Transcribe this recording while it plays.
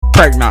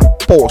pregnant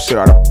pussy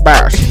or the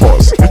best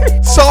pussy.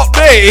 Salt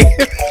Bay.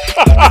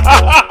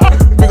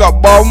 We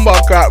got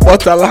bomba cat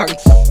butter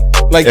lungs.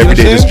 Like every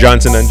day is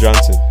Johnson and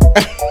Johnson.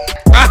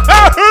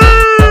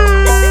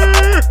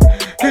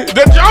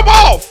 The jump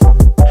off.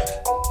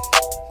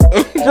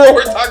 Bro,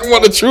 we're talking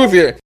about the truth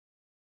here.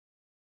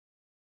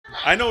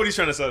 I know what he's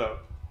trying to set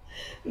up.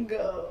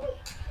 Go.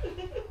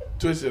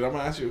 Twisted, I'm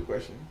gonna ask you a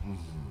question,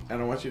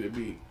 and I want you to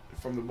be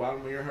from the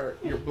bottom of your heart,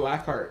 your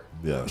black heart.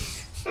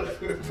 Yes. From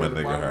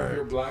the bottom of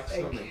your black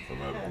stomach. From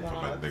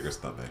my nigger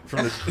stomach.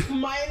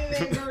 My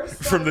nigger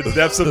From the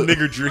depths of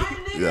niggardry.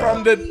 Yeah.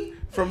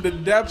 From the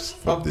depths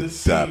of the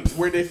sea depth.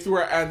 where they threw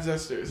our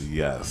ancestors.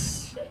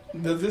 Yes.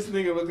 Does this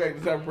nigga look like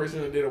the type of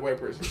person that did a white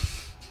person?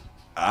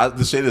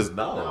 The shade is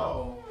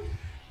no.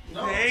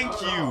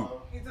 Thank you.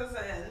 He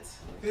doesn't.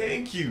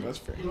 Thank you. That's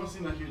fair. You don't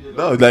seem like you did.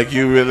 No, like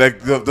you were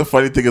like the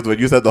funny thing is when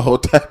you said the whole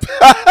time,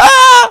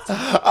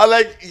 I'm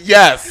like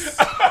yes,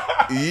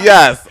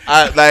 yes.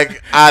 I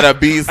like at a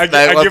beast. I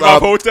like, give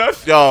up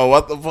Hotep. Yo,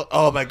 what the fuck?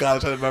 Oh my god,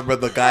 I'm trying to remember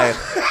the guy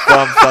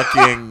from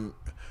fucking.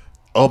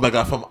 Oh my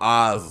god, from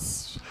Oz.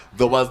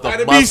 There was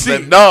the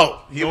Muslim. No,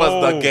 he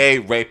was the gay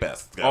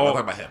rapist. Yeah, I'm talking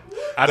about him.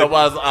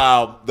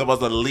 There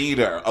was a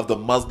leader of the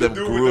Muslim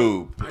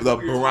group, the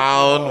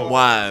brown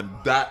one.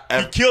 That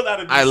He killed out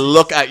of I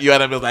look at you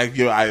and I'm just like,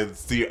 yo, I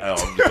see. I'm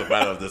just a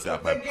fan of this guy,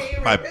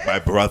 my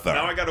brother.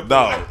 Now I gotta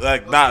no,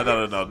 like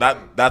no,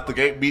 not the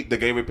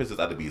gay rapist is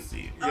at the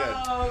BC. Yeah.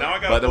 Now I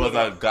got. But there was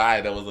a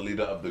guy that was the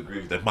leader of the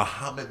group. Like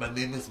Muhammad, my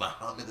name is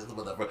Muhammad, and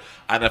whatever.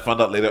 And I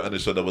found out later on the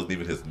show that wasn't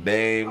even his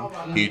name.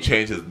 He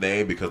changed his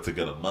name because to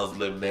get a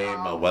Muslim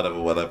name or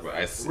whatever.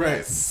 I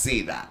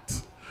see that.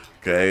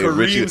 Okay,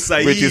 Kareem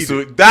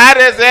Saeed. That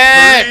is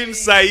it. Kareem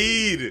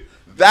Saeed.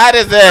 That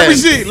is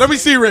it. Let me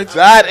see, Rich.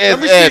 That is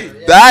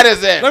it. That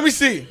is it. Let me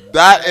see.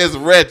 That is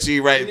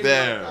Richie right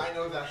there. I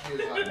know exactly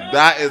what you're talking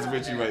That is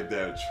Richie right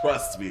there.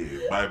 Trust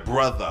me, my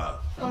brother.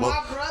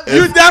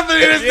 You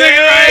definitely this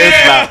nigga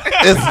right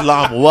here.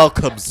 Islam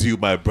welcomes you,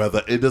 my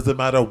brother. It doesn't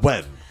matter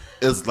when.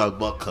 Islam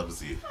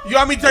welcomes you. You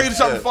want me to tell you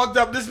something fucked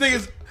up? This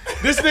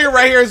nigga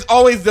right here is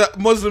always the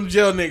Muslim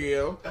jail nigga,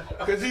 yo.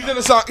 Cause he's in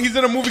a song. He's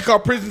in a movie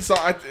called Prison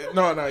Song.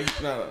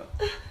 No.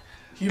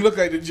 He look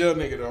like the jail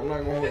nigga though. I'm not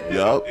gonna hold it.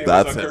 Yup,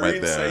 that's him right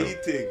there.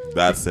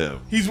 That's him.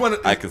 He's one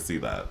of. I can see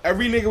that.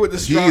 Every nigga with the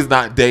strong. He's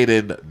not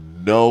dating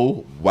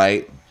no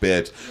white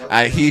bitch,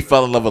 and he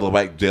fell in love with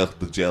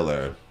the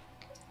jailer.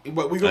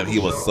 But we and he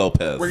was so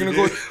pissed. We're gonna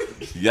go.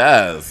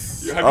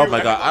 Yes. Oh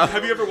my god.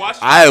 Have you ever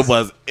watched? I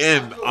was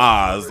in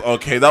Oz.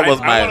 Okay, that was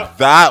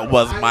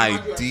my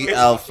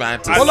DL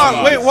fantasy. Hold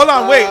on, wait.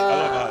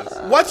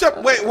 What's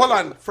up? Wait, hold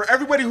on. For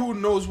everybody who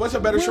knows, what's a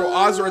better show,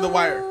 Oz or The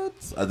Wire?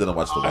 I didn't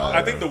watch The Wire.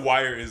 I think The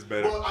Wire is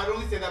better. Well, I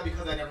only say that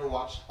because I never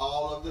watched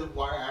all of The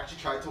Wire. I actually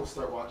tried to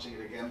start watching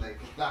it again like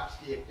last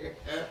year.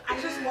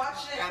 I just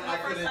watched it And I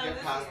couldn't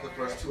get past the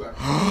first 2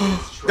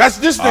 episodes. That's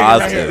this thing Oz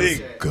right here.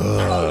 is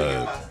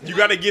good. You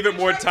gotta give it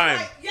more time.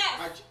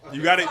 Yes.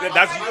 You gotta.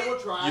 That's. I will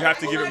try. You have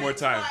to give it more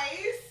time.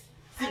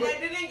 And I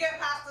didn't get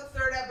past the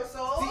 3rd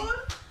episode.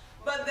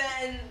 But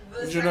then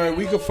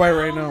We could fight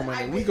right now,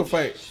 man. We could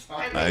fight.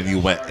 And you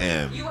went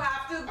in. You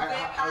have to get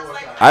past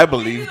like. I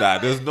believe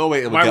that. There's no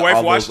way it would My get wife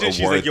all watched those it.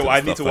 She's like, awards "Yo, and I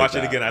need stuff to like watch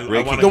it that. again. I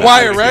Breaking want The to."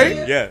 Wire, right?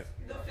 Yeah.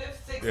 The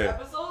 5th, 6th Yeah.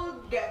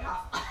 episode, get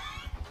past.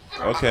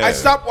 Okay. I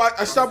stopped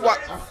watching.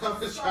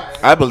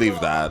 I believe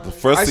that. The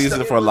first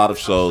season for a lot of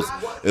shows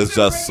is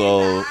just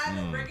so.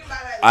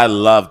 I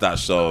love that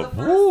show.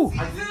 Woo.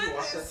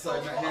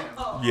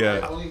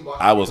 Yeah.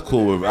 I was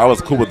cool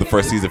with the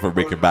first season for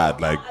Breaking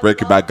Bad. Like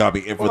Breaking Bad got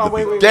me in from the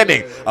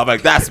beginning. I'm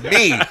like, that's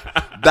me.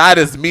 That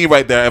is me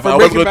right there. If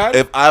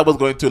I was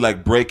going to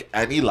like break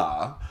any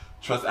law,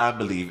 trust and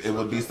believe, it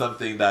would be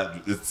something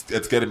that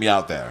it's getting me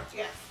out there.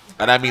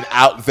 And I mean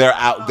out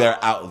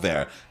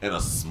there in a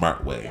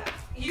smart way.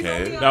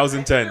 Okay. That was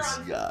intense.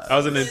 Yes. That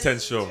was an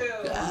intense show.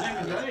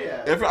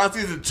 If you're on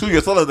season 2,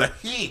 you're still in the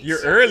heat.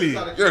 You're early.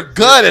 You're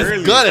good.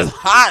 It's good. It's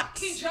hot.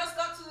 He just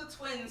got to the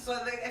twins, so I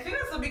think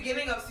that's the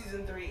beginning of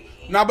season 3.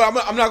 No, but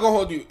I'm not gonna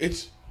hold you.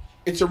 It's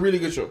a really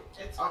good show.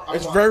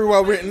 It's very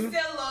well written. He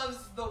still loves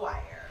The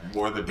Wire.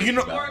 More than You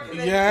know, Breaking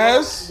Bad.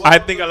 yes. I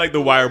think I like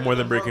The Wire more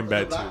than Breaking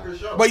Bad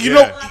too. But you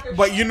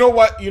know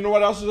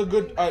what else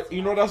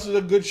is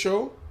a good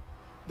show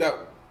that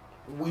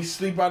we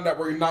sleep on that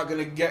we're not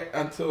gonna get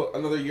until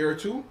another year or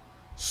two?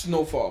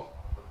 Snowfall.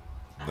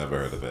 Never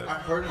heard of it.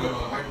 I've heard of it,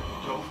 but I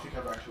don't think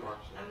I've actually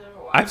watched it. I've never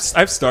watched.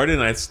 I've started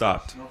and I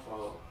stopped.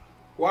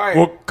 Why?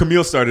 Well,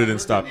 Camille started and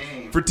stopped.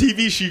 For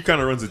TV, she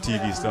kind of runs the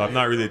TV still. I'm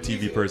not really a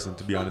TV person,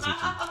 to be honest with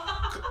you.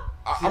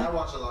 See, I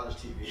watch a lot of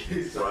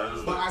TV. But I've heard of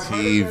it, but I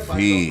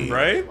TV. don't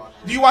Right?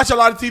 Do you watch a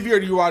lot of TV or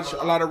do you watch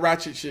a lot of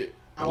ratchet shit?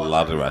 I watch A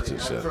lot of everything.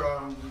 ratchet shit.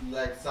 From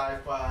like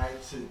sci-fi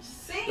to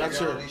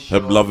That's reality Him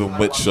shows. loving I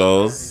witch watch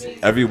shows.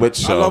 everything. Every witch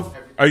show. love-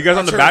 Are you guys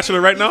on The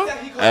Bachelor right now?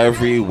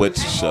 Every witch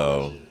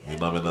show. You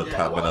know, I'm in the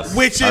time when I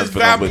Witches,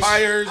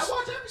 vampires,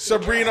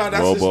 Sabrina.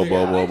 That's Whoa, his whoa, nigga.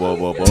 whoa, whoa,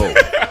 whoa, whoa, whoa.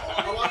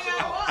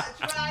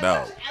 I No.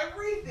 watch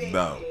everything.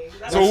 No.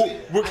 So,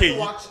 I okay.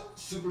 watch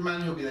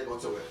Superman. He'll be like,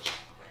 "What's a witch?"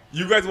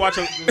 You guys watch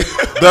a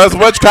There's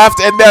witchcraft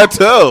in there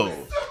too.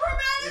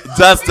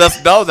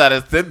 Just know that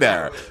it's in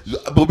there.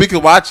 But we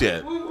can watch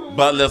it.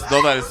 But let's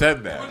know that it's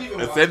in there.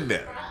 It's in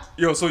there.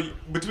 Yo, so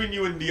between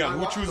you and Dion,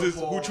 who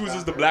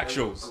chooses the black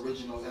shows?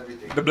 Originals,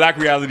 everything. The black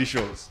reality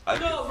shows.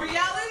 No,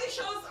 reality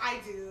shows I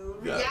do.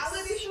 Yes.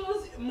 Reality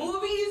shows,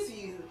 movies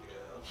you do.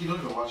 He don't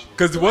even watch me.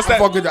 Because what's I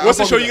fuck with that. what's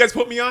I the fuck show with you that. guys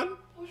put me on?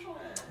 Which one?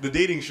 The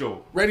dating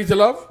show. Ready to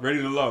Love?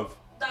 Ready to Love.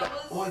 That was.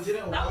 Oh, I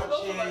didn't that was watch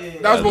both of us.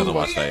 it. That I was both didn't of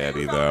watch us. that yet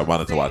either. I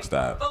wanted to watch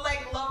that. But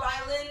like Love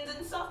Island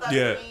and stuff. That's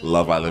Yeah. me.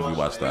 Love Island, we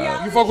watched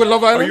that. You fuck with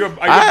Love Are Island? you a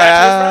Bachelor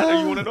fan?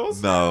 Are you one of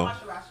those? No. Watch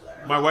The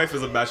Bachelor. My wife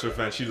is a Bachelor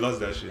fan. She loves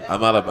that shit.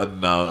 I'm not a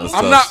no. It's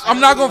I'm just-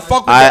 not gonna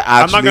fuck with I that.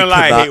 actually I'm not gonna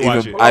lie, I cannot hate watch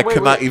even. it. I Wait,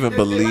 cannot wait. even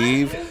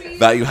believe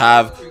that you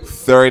have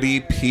 30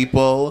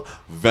 people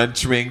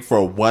venturing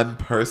for one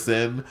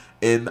person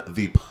in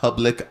the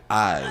public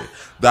eye.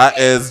 That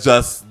is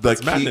just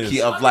the madness.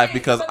 key of life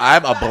because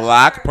I'm a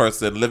black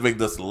person living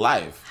this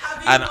life,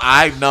 and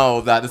I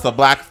know that it's a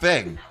black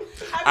thing,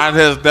 and it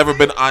has never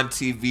been on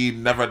TV,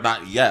 never,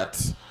 not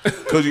yet.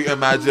 Could you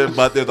imagine?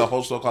 But there's a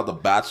whole show called The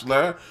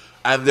Bachelor,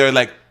 and they're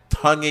like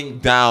tonguing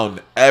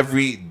down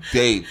every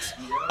date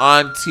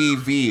on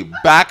TV,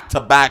 back to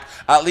back.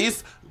 At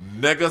least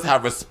niggas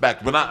have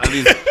respect. We're not. At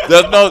least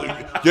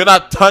you're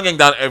not tonguing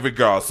down every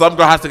girl. Some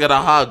girl has to get a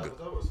hug.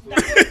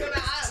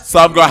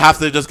 Some girl has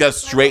to just get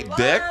straight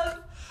dick.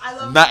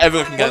 Not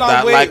everyone can get Hold on,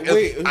 that. wait, Like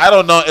wait. I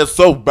don't know. It's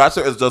so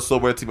Bachelor is just so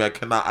weird to me.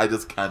 I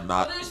just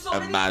cannot But there's so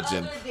many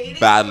imagine other dating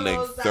battling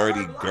shows that 30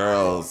 are blind.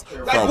 girls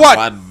Like for what?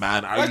 one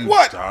man. Are Like you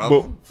what?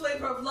 dumb?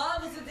 Flavor of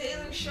Love is a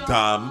dating show.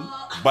 Dumb,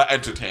 but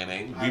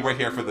entertaining. We were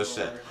here for the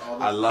shit.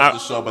 I love the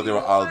show, but they were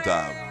all dumb.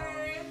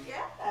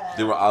 Yeah.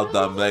 They were all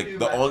dumb. Like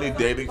the only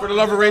dating, For the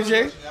love of Ray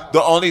J?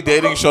 the only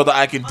dating show that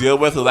I can deal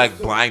with is like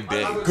Blind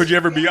Date. Could you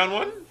ever be on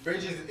one?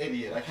 Reggie is an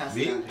idiot. I can't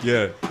Me? see that.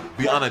 Yeah.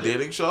 Be on a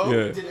dating show?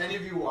 Yeah. Did any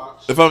of you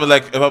watch? If I'm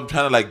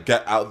trying to like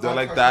get out there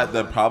like that,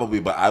 then probably.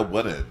 But I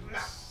wouldn't.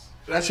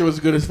 That shit was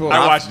good as fuck.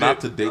 I watched Not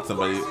it. to date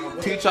somebody.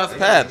 Teach us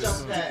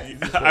pets.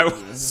 I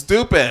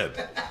Stupid.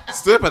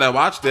 I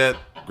watched it.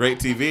 Great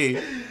TV.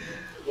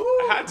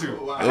 had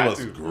to. I It had was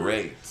to.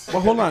 great. But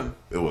hold on.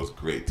 It was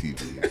great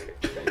TV.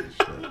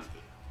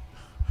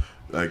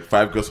 Like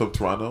 5 Girls from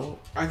Toronto.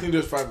 I think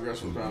there's 5 girls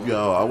from Toronto.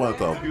 Yo, I want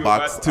to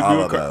box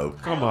all of them.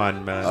 Come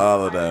on, man.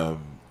 All of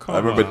them. Come I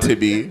remember on.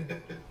 Tibby.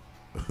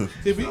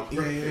 Tibby? Yeah. Okay,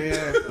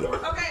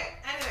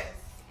 anyways.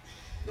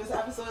 This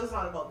episode is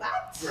not about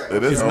that. Right.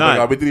 It is. It's oh not. my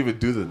god, we didn't even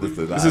do this.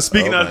 This is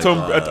speaking out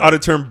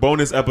of term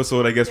bonus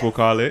episode, I guess we'll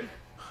call it.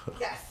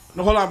 Yes.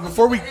 No, hold on.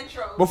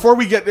 Before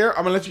we get there,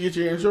 I'm gonna let you get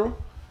your intro.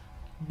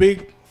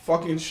 Big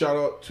fucking shout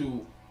out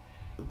to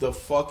the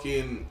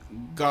fucking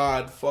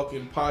God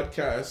fucking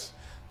podcast,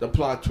 The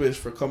Plot Twist,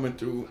 for coming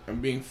through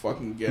and being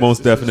fucking guests.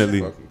 Most This is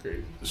definitely. fucking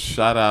crazy.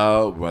 Shout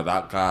out. We're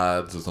not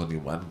gods. There's only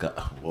one God.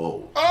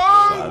 Whoa.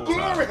 Oh, Shout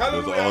glory, out. There's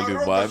hallelujah, only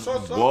Robo one.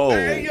 Soso. Whoa.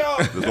 Hey, yo.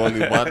 There's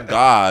only one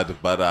God.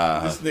 But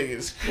This nigga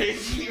is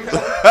crazy, bro.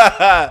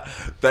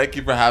 thank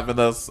you for having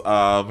us.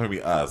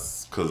 Maybe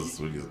us, because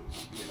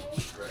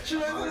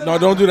No,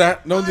 don't do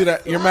that. Don't do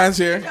that. Your man's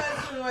here.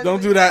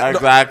 Don't do that.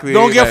 exactly.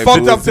 Don't get like,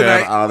 fucked up booze and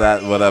tonight. All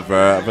that,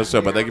 whatever, for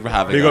sure. But thank you for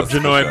having Big us. up for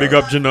Janoy, sure. big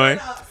up Janoy.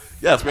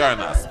 Yes, we are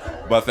nice.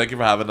 But thank you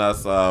for having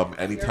us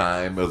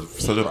anytime. It was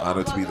such an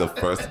honor to be the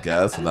first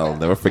guest, and I'll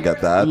never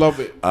forget that. Love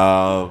it.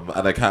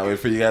 And I can't wait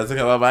for you guys to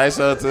come on my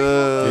show too.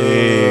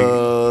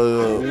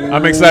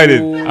 I'm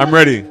excited. I'm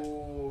ready.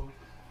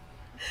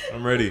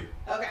 I'm ready.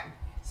 Okay,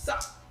 so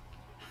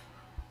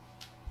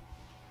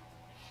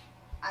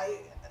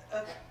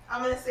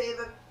I'm gonna say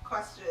the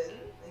question,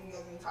 and you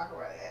guys can talk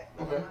about it.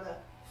 Okay. I'm gonna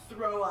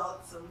throw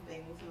out some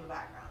things in the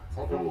background.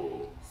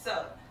 Okay.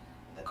 So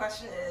the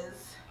question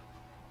is,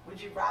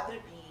 would you rather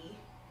be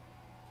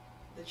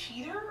the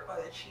cheater or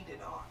the cheated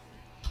on?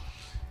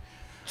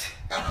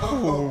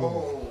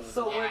 Oh.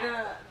 So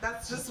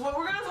that's just what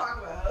we're gonna talk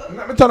about.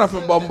 Let me turn off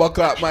my bumper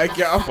clap, Mike.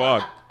 Yeah.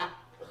 Fuck.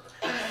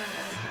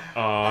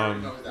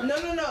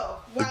 No.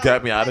 Well,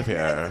 Get me out of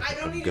here. I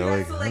don't need I'm you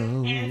guys to like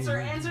going answer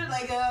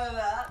like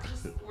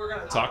just we're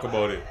gonna Talk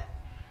about it.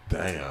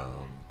 Damn.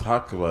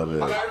 Talk about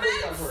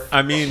it.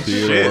 I mean, shit.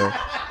 Cheater.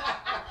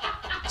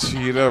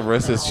 Cheater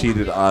versus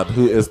cheated on.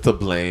 Who is to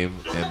blame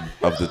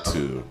of the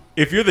two?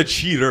 If you're the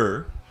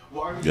cheater,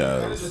 Well, I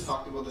Yes. just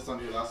talked about this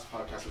on your last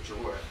podcast with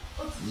Travoy.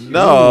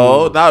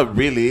 No, not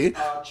really.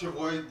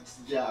 Travoy,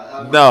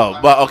 yeah. No,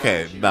 I'm but not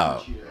okay, a cheater, no. I'm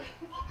a cheater.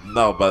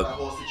 No, That but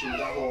whole situation,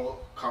 that whole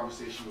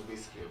conversation was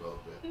basically about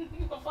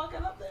that. Well, fuck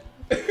it up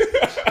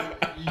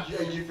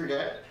then. You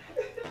forget?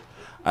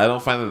 I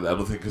don't find it. I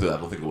don't think it was that. I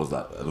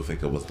don't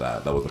think it was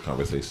that. That was the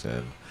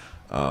conversation.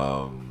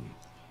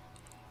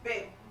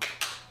 Babe.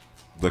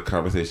 The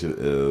conversation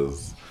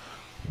is: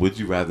 would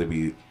you rather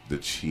be the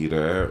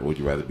cheater, or would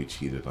you rather be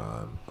cheated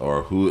on,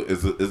 or who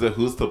is it? Is it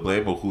who's to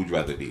blame, or who'd you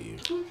rather be?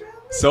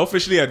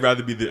 selfishly, I'd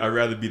rather be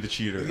the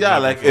cheater. Yeah,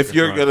 I'm not like gonna if focus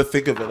you're on- gonna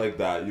think of it like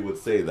that, you would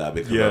say that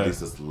because Yeah. at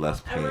least it's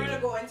less And we're gonna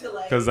pain. go into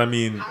like, 'Cause, I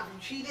mean- have you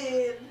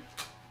cheated?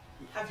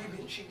 Have you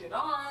been cheated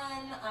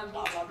on? and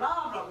blah blah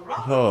blah blah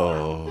blah.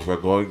 Oh, we're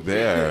going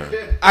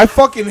there. I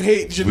fucking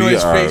hate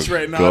Janoy's are face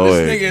right now. This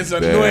going nigga is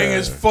there. annoying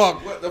as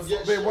fuck. What the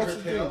fuck? Babe, what's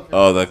his name?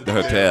 Oh,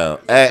 her tail.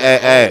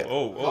 Hey.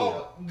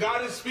 Oh.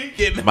 God is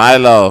speaking.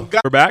 Milo.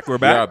 We're back. We're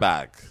We are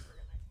back. back.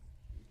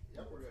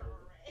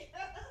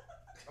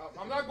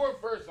 I'm not going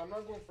first. I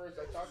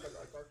talked to you.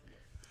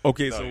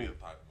 Okay, so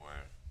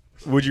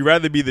would you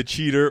rather be the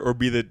cheater or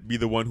be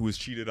the one who was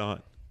cheated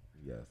on?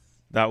 Yes.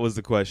 That was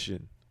the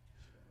question.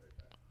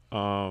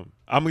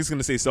 I'm just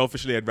gonna say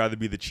selfishly, I'd rather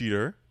be the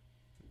cheater,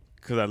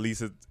 because at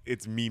least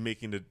it's me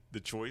making the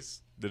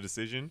choice, the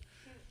decision.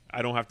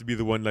 I don't have to be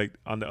the one like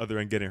on the other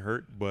end getting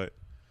hurt. But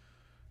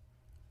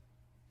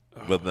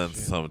then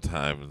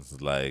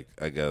sometimes, like,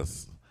 I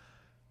guess,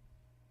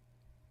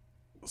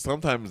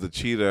 sometimes the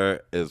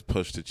cheater is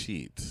pushed to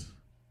cheat,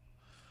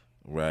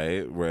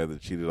 right? Where the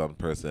cheated on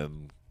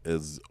person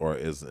is or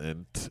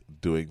isn't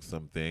doing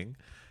something,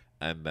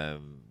 and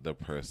then the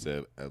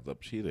person ends up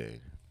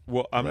cheating.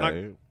 well, I'm not.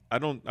 right? I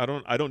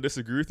don't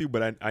disagree with you,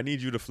 but I need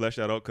you to flesh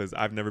that out because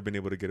I've never been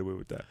able to get away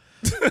with that.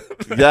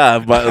 Yeah,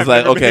 but it's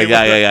like, never been okay, able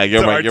yeah.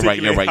 You're to right.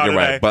 articulate how did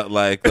I- But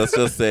like, let's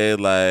just say,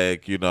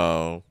 like,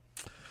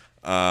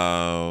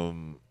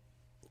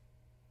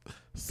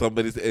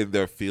 somebody's in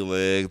their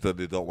feelings and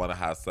they don't want to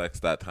have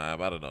sex that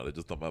time. I don't know. They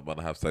just don't want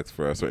to have sex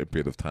for a certain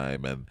period of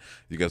time, and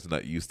you guys are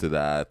not used to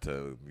that.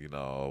 And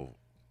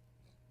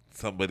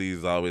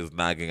somebody's always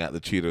nagging at the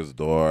cheater's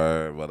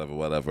door,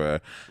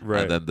 whatever.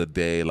 Right. And then the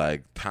day,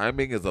 like,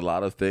 timing is a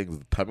lot of things.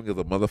 Timing is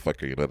a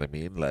motherfucker. You know what I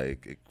mean?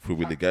 Like, it could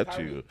really get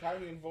you.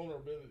 Timing and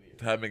vulnerability.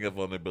 Timing and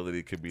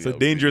vulnerability could be It's a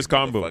dangerous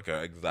combo.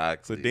 Exactly.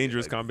 It's a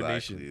dangerous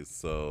combination.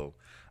 So,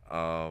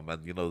 and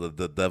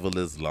the devil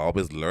is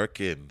always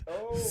lurking,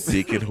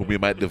 seeking whom he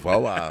might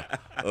devour.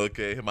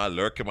 Okay, he might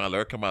lurk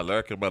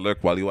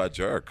while you are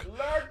jerk.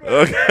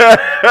 Okay.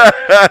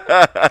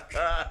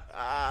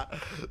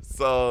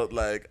 So,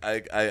 like,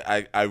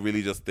 I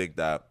really just think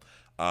that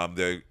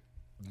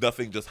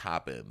nothing just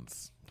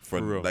happens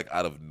For real. like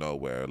out of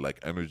nowhere. Like,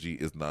 energy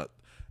is not,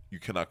 you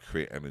cannot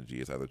create energy.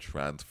 It's either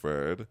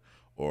transferred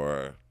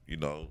or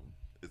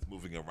it's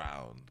moving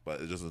around, but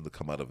it just doesn't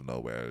come out of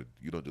nowhere.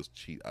 You don't just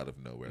cheat out of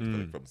nowhere. It's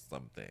coming from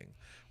something,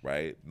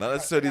 right? Not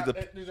necessarily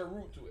There's a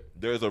root to it.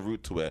 there's a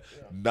root to it.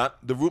 Yeah.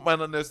 Not the root might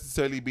not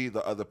necessarily be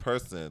the other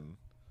person,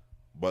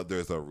 but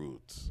there's a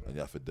root, and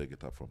you have to dig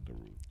it up from the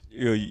root.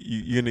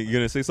 You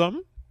gonna say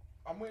something?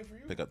 I'm waiting for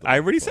you. Pick up the I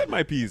already microphone. said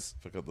my piece.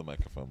 Pick up the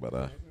microphone,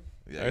 brother.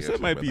 Yeah, I your said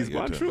turn, my brother. piece. Your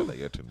Go on, turn, true. brother.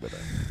 Your turn, brother.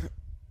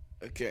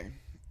 Okay.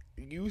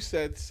 You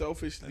said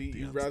selfishly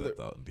you'd rather.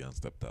 Dion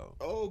stepped out.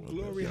 Oh,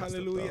 glory, Dion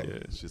stepped hallelujah. out. Yeah,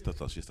 she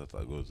stepped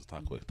out. Go just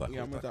talk quick.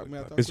 Yeah, I'm gonna talk.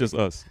 It's just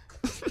us.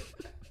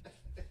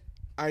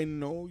 I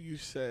know you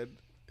said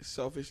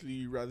selfishly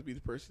you'd rather be the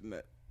person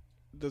that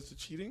does the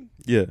cheating.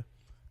 Yeah.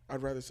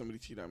 I'd rather somebody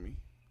cheat on me.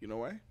 You know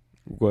why?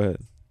 Go ahead.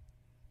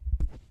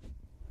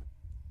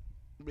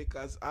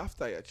 Because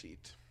after I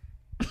cheat,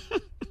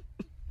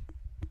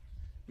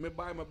 me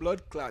buy my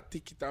blood clot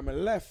ticket on my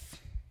left.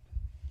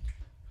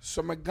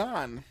 So me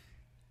gone.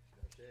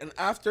 And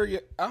after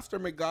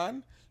me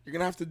gone, you're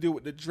gonna have to deal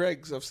with the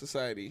dregs of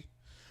society.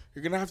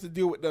 You're gonna have to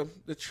deal with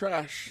the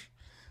trash.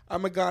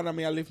 I'm a gone, I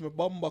live my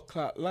bumble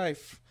clot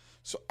life.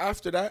 So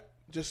after that,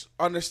 just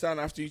understand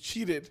after you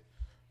cheated,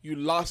 you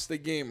lost the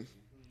game.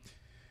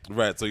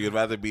 Right, so you'd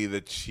rather be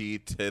the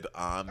cheated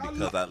on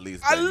because at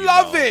least I then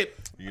love it.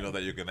 You know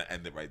that you're gonna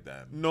end it right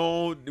then.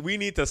 No, we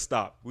need to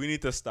stop.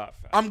 Fam.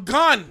 I'm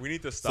gone. We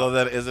need to stop. So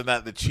then isn't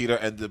that the cheater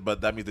ended?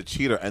 But that means the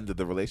cheater ended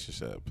the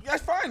relationship.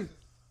 That's fine.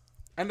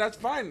 And that's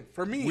fine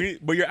for me.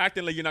 But you're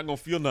acting like you're not gonna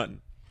feel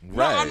nothing. No,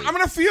 Right. I'm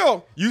gonna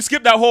feel. You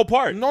skipped that whole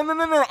part. No.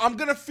 I'm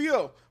gonna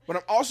feel. But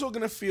I'm also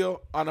gonna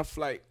feel on a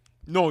flight.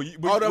 No,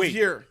 Out of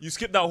here. You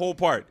skipped that whole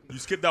part.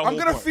 I'm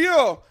gonna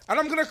feel, and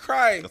I'm gonna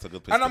cry, That's a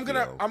good place and to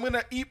I'm gonna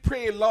feel. eat,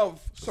 pray, love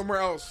somewhere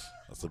else.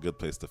 That's a good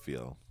place to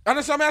feel.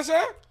 Understand what I'm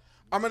saying?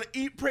 I'm gonna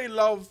eat, pray,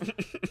 love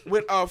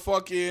with a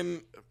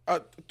fucking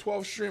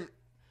 12 shrimp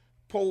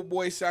po'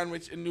 boy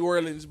sandwich in New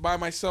Orleans by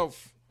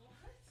myself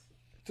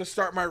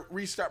to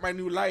restart my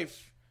new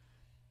life.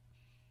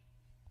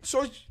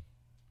 So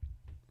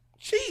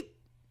cheat.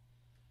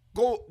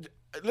 Go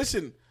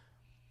listen.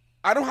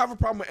 I don't have a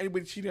problem with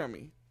anybody cheating on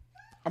me.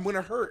 I'm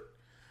gonna hurt,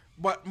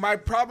 but my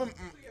problem.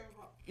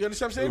 You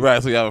understand what I'm saying?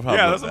 Right, so you have a problem.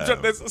 Yeah, with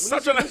that. that's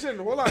such Listen,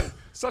 hold on.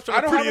 Such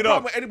I don't have a it problem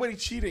up. with anybody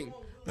cheating.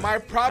 My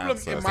problem,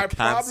 Cancer. and It's my a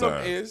cancer.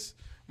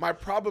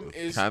 problem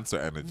is Cancer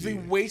energy. the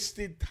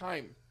wasted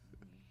time.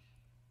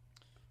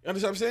 You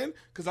understand what I'm saying?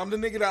 Because I'm the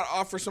nigga that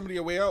offers somebody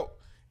a way out.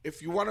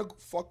 If you want to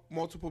fuck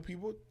multiple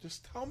people,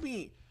 just tell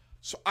me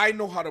so I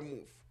know how to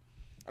move.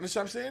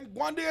 Understand what I'm saying?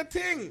 One day a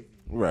thing.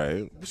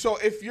 Right. So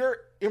if you're, you know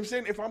what I'm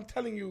saying? If I'm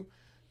telling you,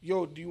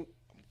 yo, do you,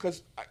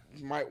 because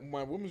my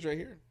woman's right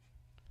here.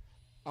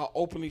 I'll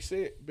openly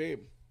say it,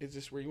 babe, is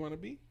this where you want to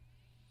be?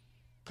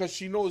 Because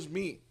she knows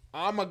me.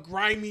 I'm a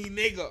grimy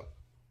nigga.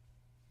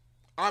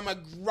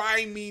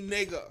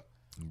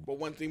 But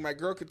one thing my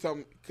girl could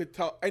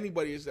tell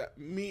anybody is that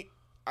me,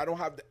 I don't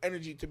have the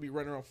energy to be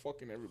running around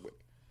fucking everybody.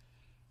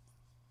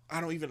 I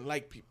don't even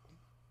like people.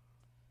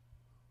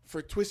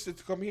 for Twisted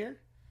to come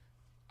here,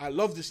 I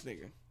love this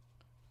nigga.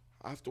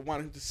 I have to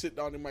want him to sit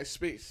down in my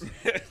space.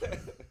 You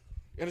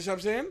understand what I'm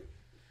saying?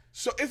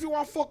 So if you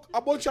want to fuck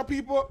a bunch of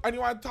people and you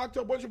want to talk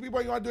to a bunch of people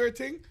and you want to do your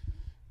thing,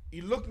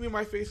 you look me in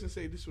my face and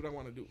say, "This is what I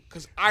want to do."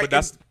 Because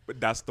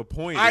that's the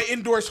point. I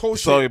endorse whole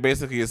shit. So you're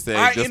basically saying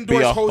I just endorse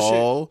be a whole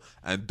hoe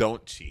and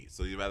don't cheat.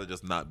 So you'd rather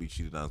just not be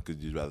cheated on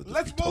because you'd rather just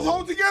Let's be both told.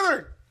 hold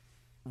together.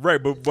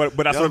 Right, but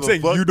that's what I'm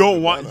saying. You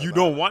don't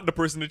want the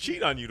person to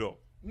cheat on you though.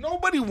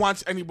 Nobody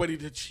wants anybody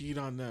to cheat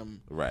on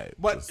them. Right.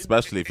 But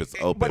especially if it's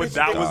open. But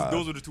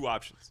those are the two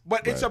options.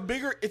 But it's a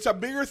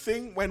bigger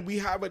thing when we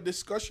have a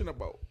discussion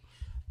about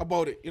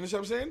it. You know what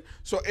I'm saying?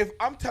 So if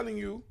I'm telling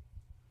you,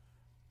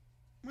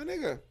 my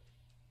nigga,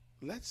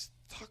 let's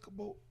talk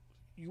about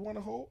you want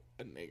to hold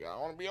a nigga. I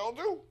want to be hold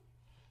too.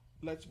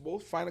 Let's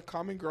both find a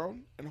common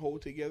ground and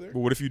hold together. But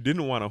what if you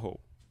didn't want to hold?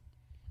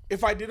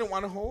 If I didn't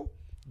want to hold,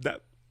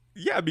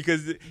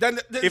 because then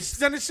it's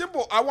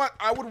simple.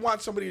 I would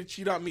want somebody to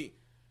cheat on me.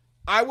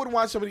 I would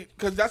want somebody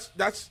because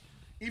that's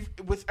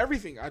with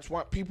everything. I just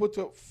want people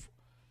to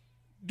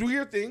do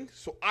your thing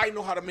so I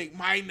know how to make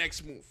my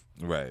next move.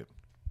 Right.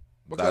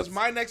 Because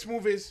my next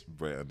move is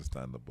very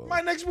understandable.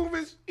 My next move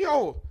is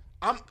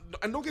and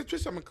don't get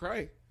twisted. I'm gonna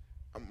cry.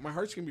 My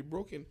heart's gonna be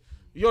broken.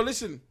 Yo,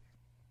 listen.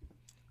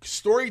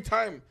 Story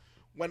time.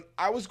 When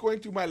I was going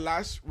through my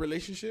last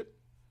relationship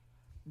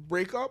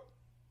breakup,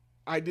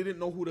 I didn't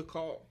know who to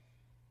call.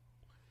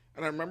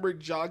 And I remember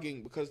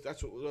jogging because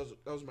that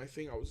was my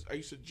thing. I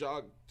used to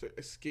jog to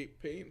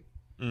escape pain.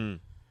 And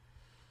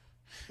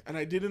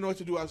I didn't know what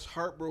to do. I was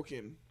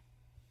heartbroken.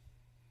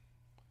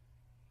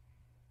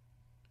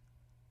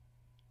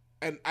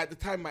 And at the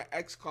time, my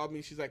ex called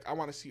me. She's like, "I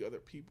want to see other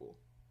people."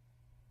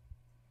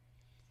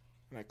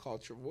 And I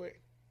called Travoy.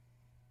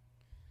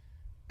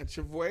 And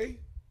Travoy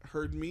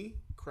heard me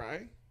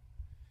cry.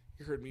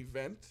 He heard me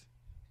vent.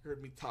 He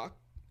heard me talk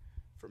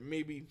for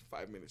maybe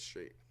 5 minutes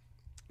straight.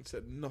 And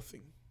said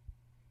nothing.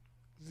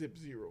 Zip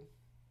zero.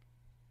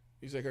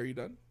 He's like, "Are you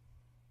done?"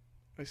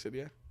 I said,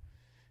 "Yeah."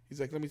 He's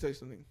like, "Let me tell you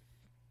something.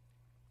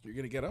 You're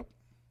going to get up."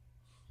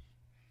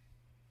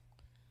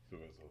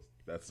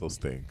 That's so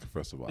stink,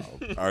 first of all.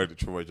 Alright,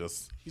 Troy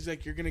just... He's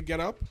like, "You're going to get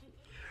up."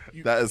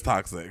 That is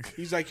toxic.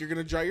 He's like, "You're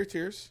going to dry your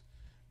tears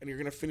and you're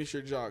going to finish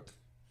your jog."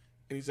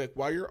 And he's like,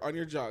 "While you're on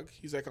your jog,"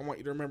 he's like, "I want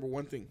you to remember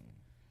one thing."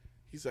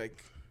 He's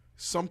like,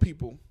 "Some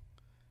people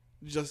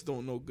just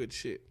don't know good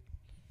shit."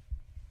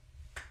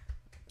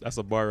 That's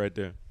a bar right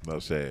there. No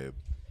shade.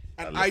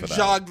 And I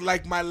jogged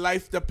like my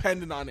life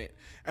depended on it.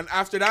 And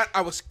after that,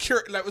 I was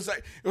cured. It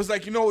was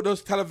like you know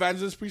those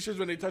televangelist preachers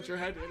when they touch your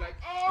head, they're like,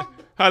 "Oh,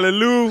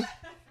 hallelujah."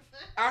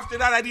 After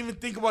that, I didn't even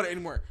think about it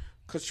anymore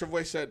because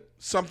Travoy said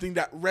something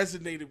that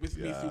resonated with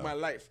me through my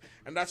life,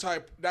 and that's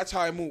how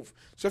I move.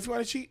 So if you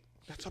want to cheat,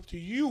 that's up to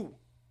you.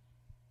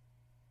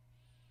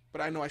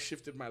 But I know I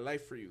shifted my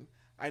life for you.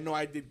 I know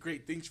I did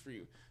great things for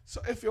you.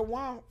 So if you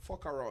want,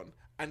 fuck around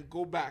and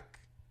go back.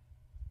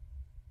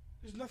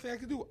 There's nothing I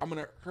can do. I'm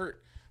gonna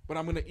hurt, but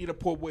I'm gonna eat a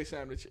po' boy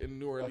sandwich in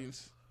New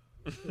Orleans.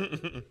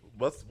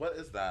 What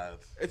is that?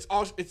 It's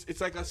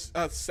like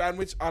a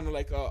sandwich on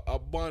like a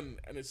bun,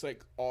 and it's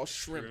like all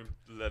shrimp,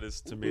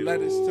 lettuce,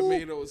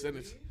 tomatoes, and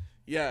it's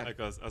like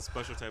a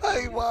special type.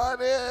 I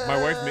want it.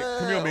 My wife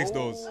Camille makes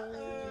those.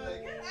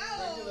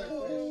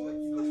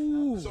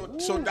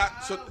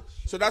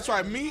 So that's why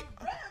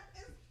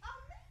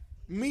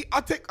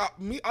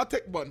I'll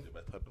take bun.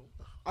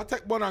 I'll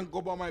take bun and go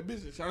about my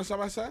business. You understand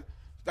what I said?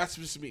 That's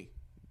just me.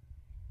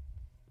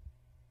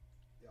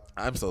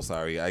 I'm so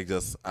sorry. I'm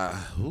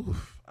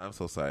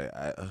so sorry.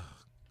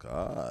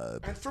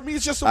 God. And for me,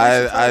 it's just a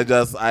waste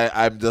of time.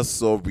 I'm just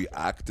so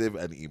reactive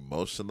and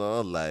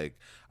emotional. Like,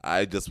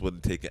 I just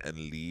wouldn't take it and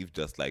leave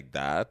just like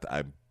that.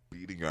 I'm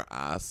beating your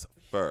ass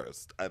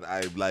first. And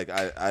I'm like,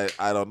 I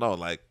don't know.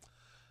 Like,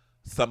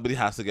 somebody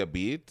has to get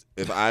beat.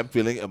 If I'm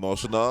feeling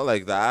emotional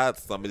like that,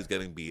 somebody's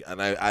getting beat.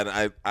 And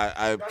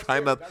I'm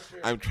trying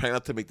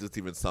not to make this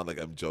even sound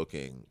like I'm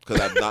joking, because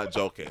I'm not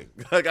joking.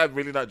 Like, I'm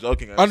really not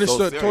joking. I'm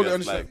understood. So Totally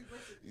understood.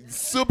 Like,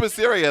 super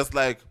serious.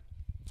 Like,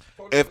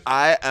 if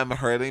I am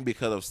hurting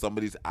because of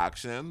somebody's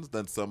actions,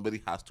 then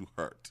somebody has to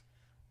hurt.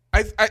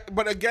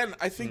 But again,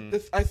 I think the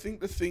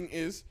thing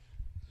is,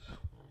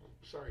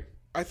 sorry.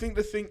 I think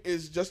the thing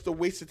is just a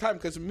waste of time.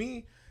 Because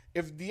me,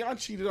 if Dion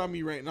cheated on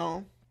me right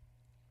now,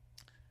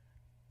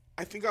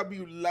 I think I'd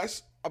be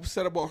less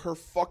upset about her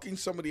fucking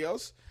somebody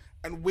else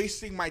and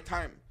wasting my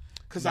time.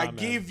 Because I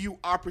gave you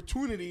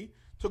opportunity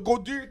to go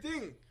do your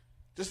thing.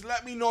 Just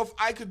let me know if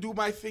I could do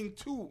my thing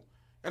too.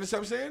 You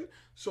understand what I'm saying?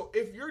 So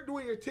if you're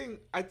doing your thing,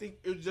 I think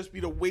it would just be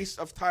the waste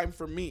of time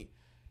for me. You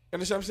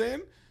understand what I'm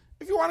saying?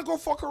 If you want to go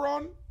fuck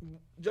around,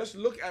 just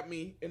look at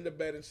me in the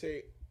bed and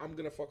say, "I'm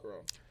going to fuck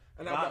around."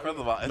 And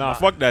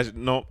fuck that.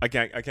 No, I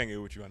can't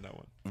get with you on that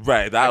one.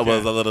 Right, that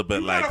was a little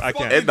bit like I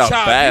can't. In the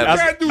bed.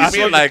 I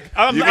mean, like,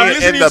 I'm you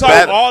listening in to the talk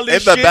bed, all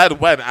this in the shit. bed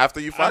when? After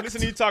you fucked? I'm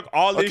listening to you talk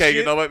all this shit. Okay,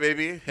 you know what,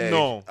 baby? Hey,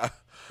 no.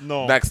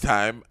 Next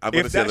time, I'm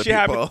going to see other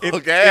people. If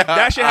Okay? if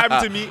that shit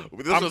happened to me,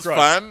 this was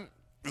fun.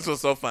 This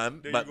was so fun.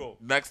 There but you go.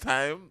 next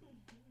time,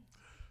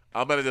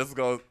 I'm gonna just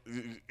go.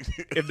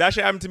 If that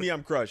shit happened to me,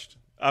 I'm crushed.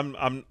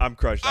 I'm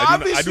crushed.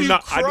 Obviously,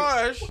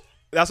 crushed.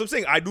 That's what I'm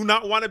saying. I do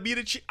not want to be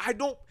the cheat. I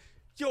don't.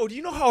 Yo, do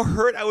you know how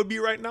hurt I would be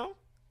right now?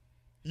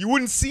 You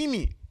wouldn't see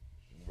me.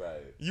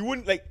 Right. You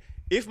wouldn't like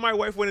if my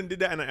wife went and did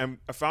that, and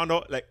I found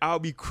out, like I'll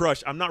be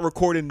crushed. I'm not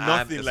recording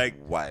nothing. And like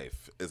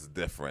wife is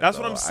different. That's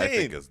though. what I'm saying. I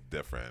think it's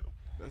different.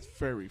 That's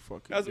very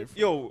fucking different.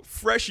 Yo,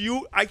 fresh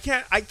you. I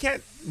can't.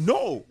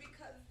 No. Because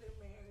they're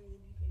married, you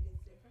think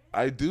it's different?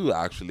 I do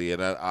actually,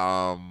 and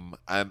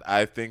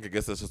I think I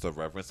guess that's just a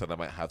reference that I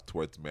might have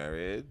towards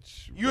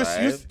marriage. You a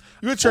right?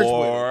 church or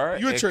boy.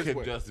 You a church it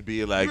boy. could just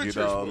be like You a you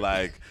church know, boy.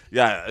 like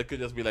it could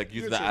just be like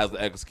using that as an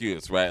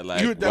excuse, right?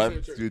 Like You definitely a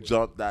once church you boy.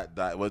 jump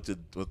that once you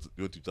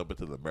jump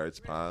into the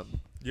marriage pond.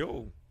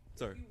 Yo.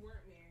 Sorry. If you weren't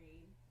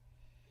married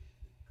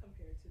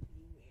compared to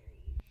being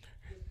married,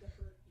 would the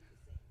hurt be the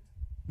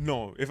same?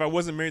 No. If I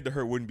wasn't married, the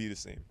hurt wouldn't be the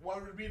same.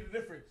 What would be the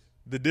difference?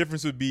 The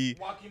difference would be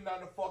Walking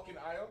down the fucking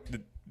aisle.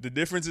 the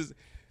difference is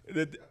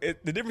the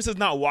difference is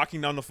not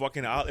walking down the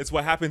fucking aisle. It's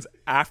what happens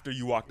after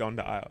you walk down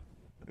the aisle.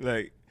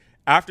 Like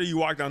after you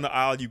walk down the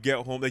aisle, you get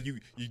home. Like you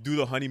do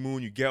the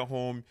honeymoon. You get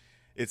home.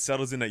 It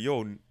settles in that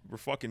we're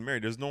fucking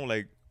married. There's no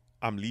like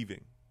I'm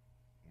leaving.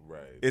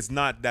 Right. It's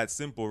not that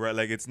simple, right?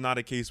 Like it's not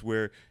a case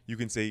where you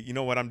can say, you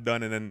know what, I'm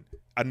done, and then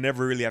I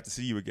never really have to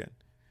see you again.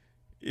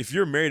 If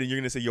you're married and you're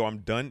gonna say, yo, I'm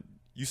done,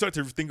 you start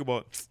to think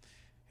about,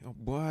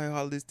 boy,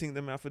 all these things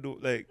that I have to do,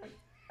 like.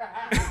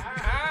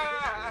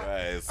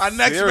 Right. Our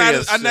next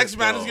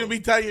man is gonna be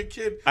telling your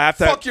kid, I have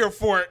to fuck your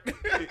fort.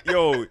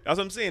 Yo, that's what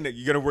I'm saying. That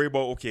you gotta worry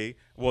about. Okay,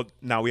 well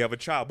now we have a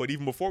child, but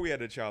even before we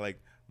had a child,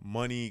 like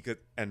money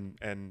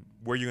and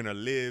where you're gonna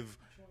live,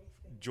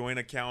 joint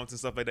accounts and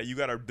stuff like that. You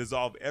gotta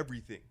dissolve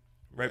everything,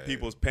 right?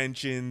 People's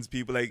pensions,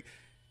 people like.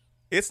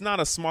 It's not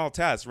a small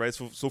task, right?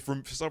 So for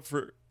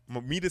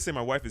me to say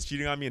my wife is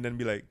cheating on me and then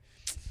be like,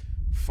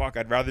 fuck,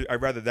 I'd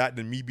rather that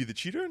than me be the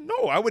cheater.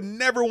 No, I would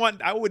never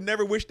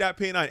wish that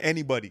pain on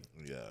anybody.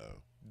 Yeah.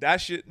 That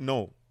shit,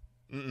 no.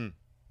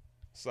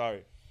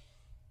 Sorry.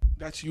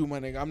 That's you, my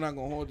nigga. I'm not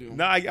gonna hold you.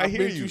 Nah, I I've hear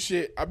been you. through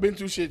shit. I've been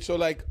through shit. So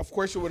like, of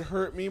course it would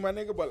hurt me, my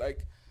nigga. But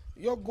like,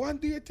 yo, go and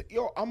do your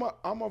yo.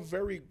 I'm a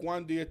very go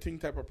and do your thing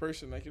type of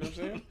person. Like, you know what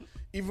I'm saying?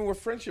 Even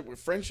with friendship,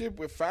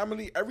 with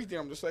family, everything.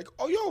 I'm just like,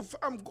 oh, yo,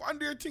 I'm go and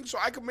do your thing so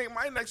I can make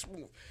my next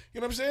move.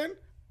 You know what I'm saying?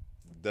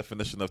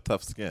 Definition of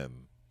tough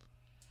skin.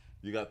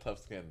 You got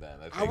tough skin, Dan.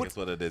 I think that's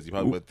what it is. You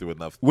probably went through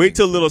enough. Wait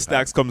till things Little to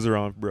Stacks comes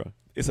around, bro.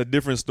 It's a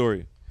different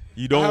story.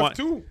 You don't want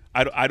to.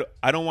 I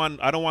don't want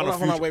a Hold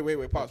future. on,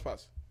 wait. Pause. We're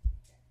gonna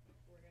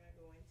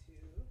go into.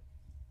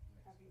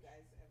 Have you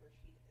guys ever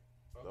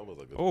cheated? That was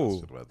a good Oh.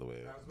 question, by the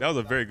way. That was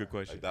a very good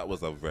question. That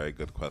was a very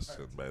good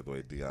question, by the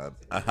way, Dion.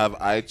 Have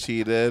I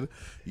cheated?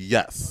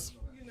 Yes.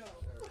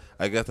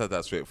 I guess that's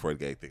that straightforward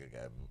gay thing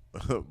again.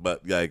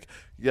 But like,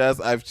 yes,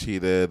 I've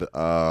cheated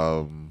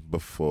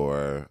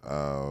before.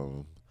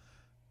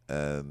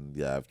 And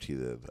yeah, I've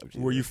cheated.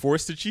 Were you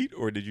forced to cheat,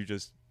 or did you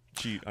just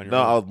cheat on your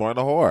No, own? I was born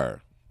a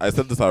whore. I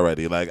said this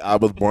already. Like, I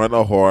was born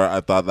a whore.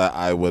 I thought that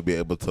I would be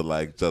able to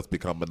like just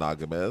become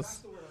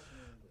monogamous.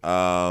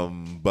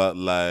 But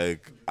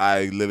like,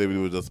 I literally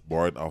was just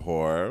born a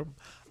whore.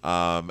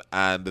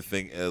 And the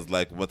thing is,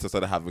 like, once I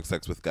started having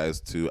sex with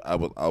guys too, I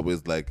was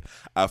always like,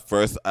 at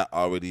first, I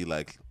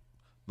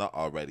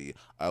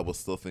was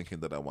still thinking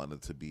that I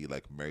wanted to be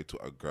like married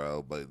to a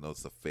girl, but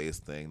it's a face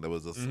thing. There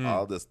was just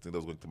all this thing that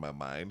was going through my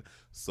mind.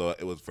 So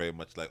it was very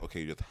much like,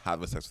 okay, you're just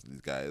having sex with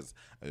these guys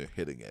and you're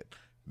hitting it.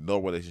 No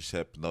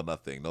relationship, no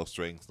nothing, no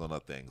strings, no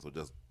nothing. So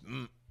just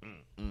In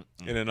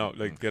and out,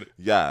 like get it.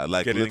 yeah,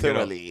 like Get in and get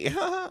out. literally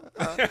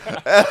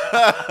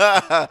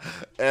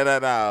in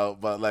and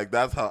out. But like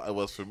that's how it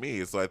was for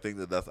me. So I think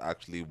that that's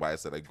actually why I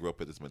said I grew up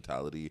with this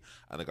mentality,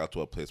 and I got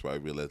to a place where I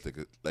realized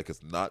like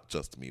it's not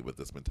just me with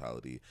this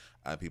mentality,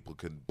 and people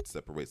can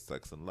separate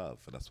sex and love,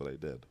 and that's what I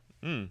did.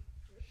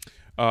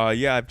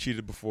 Yeah, I've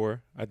cheated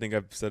before. I think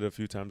I've said it a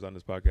few times on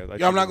this podcast.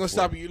 Yo, I'm not gonna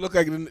stop you. You look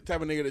like the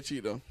type of nigga to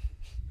cheat though.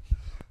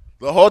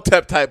 The whole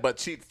type, but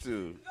cheats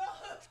too.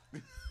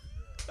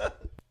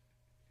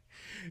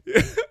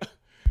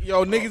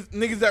 Yo,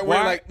 niggas that wear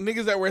Why? like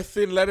niggas that wear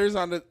thin letters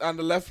on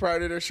the left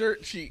part of their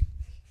shirt cheat.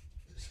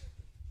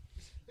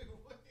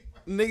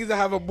 Niggas that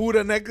have a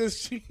Buddha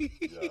necklace cheat.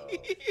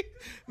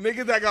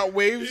 Niggas that got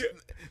waves.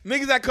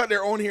 Niggas that cut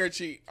their own hair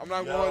cheat. I'm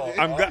not going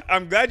to.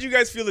 I'm glad you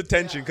guys feel the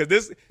tension, because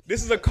this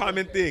is a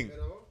common thing.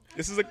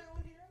 This is a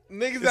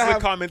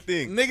common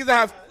thing. Niggas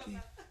that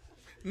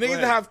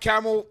have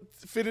camel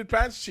fitted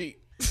pants cheat.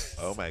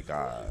 Oh my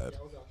god,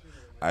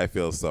 I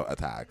feel so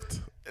attacked.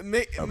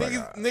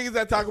 Niggas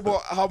that talk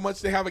about how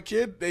much they have a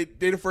kid, they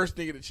the first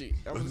nigga to cheat.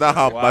 Not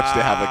how much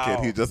they have a kid.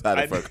 Wow. He just had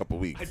it for a couple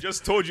weeks. I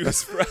just told you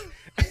this.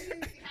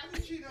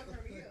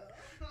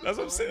 That's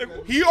what I'm saying.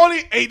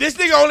 This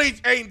nigga only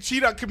ain't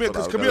cheat on Camille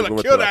because Hold on, Camille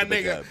I'm kill gonna that go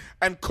with nigga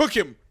the and cook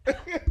him.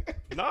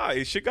 Nah,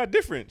 shit got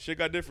different.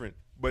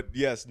 But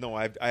yes, no,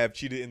 I have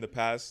cheated in the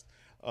past.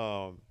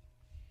 I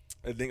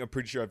think I'm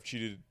pretty sure I've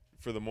cheated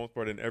for the most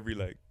part in every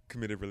like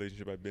committed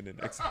relationship I've been in.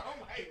 Oh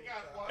my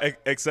god!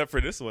 Except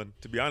for this one,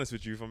 to be honest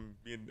with you, if I'm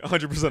being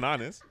 100%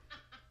 honest.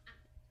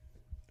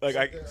 Like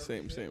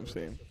Same.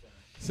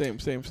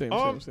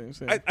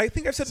 I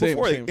think I've said Same,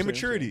 before, same, like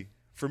immaturity.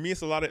 For me,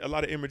 it's a lot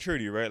of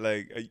immaturity, right?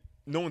 Like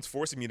no one's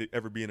forcing me to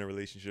ever be in a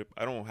relationship.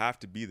 I don't have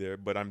to be there,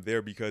 but I'm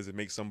there because it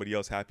makes somebody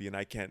else happy, and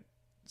I can't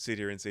sit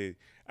here and say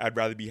I'd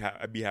rather be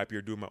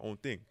happier doing my own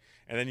thing.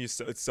 And then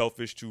it's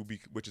selfish too,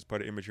 which is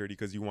part of immaturity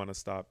because you want to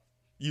stop.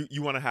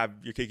 You want to have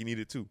your cake and eat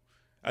it too.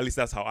 At least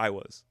that's how I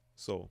was.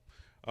 So,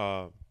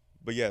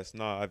 but yes,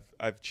 no,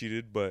 I've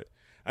cheated, but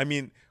I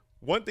mean.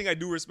 One thing I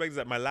do respect is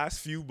that my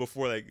last few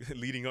before like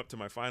leading up to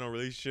my final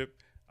relationship,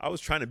 I was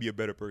trying to be a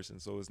better person.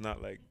 So it's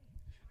not like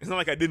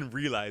I didn't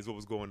realize what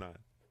was going on.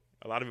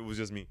 A lot of it was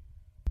just me.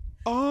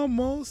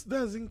 Almost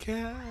doesn't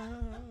count.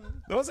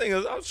 No, I'm saying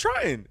I was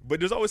trying, but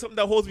there's always something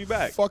that holds me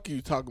back. Fuck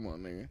you talking about,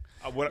 nigga.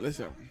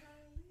 Listen.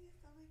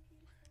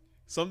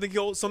 Something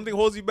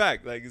holds you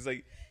back. Like it's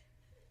like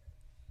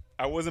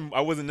I wasn't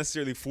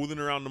necessarily fooling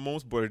around the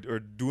most, but or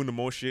doing the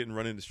most shit and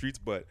running the streets.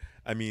 But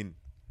I mean.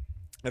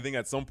 I think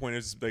at some point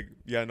it's just like,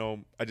 yeah,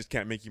 no, I just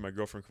can't make you my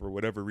girlfriend for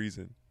whatever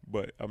reason.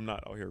 But I'm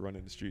not out here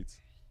running the streets.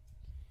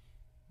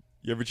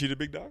 You ever cheated,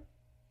 big dog?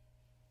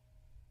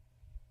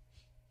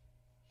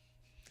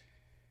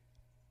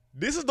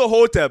 This is the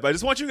hotep. I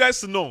just want you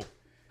guys to know.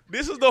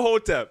 This is the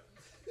hotep.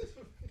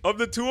 Of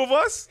the two of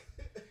us,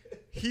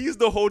 he's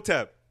the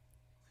hotep.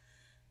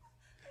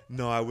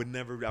 No, I would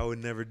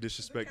never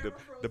disrespect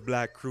the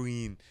black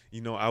queen. You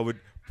know, I would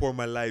pour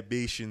my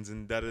libations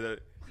and da-da-da.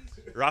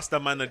 Rasta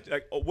man,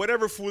 like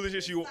whatever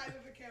foolishness you.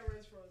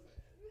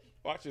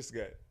 Watch this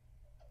guy.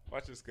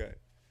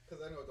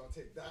 Because I know it don't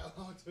take that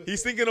long to.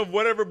 He's thinking of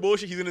whatever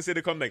bullshit he's gonna say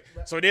to come like.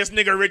 So this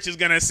nigga Rich is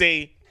gonna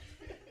say.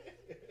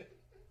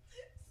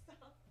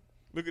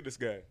 Look at this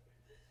guy.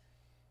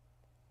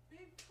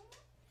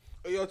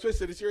 Oh, yo,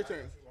 Twisted, it's your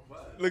turn.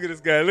 Look at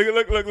this guy. Look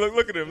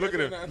at him. Look at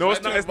him. No,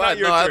 it's not. It's not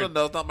your turn. I don't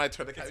know. It's not my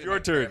turn. It's your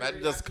turn.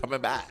 I'm just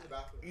coming back.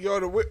 Yo,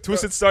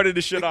 Twisted started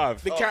the shit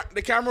off.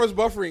 The camera was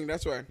buffering.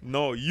 That's why.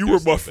 No, you were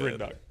buffering,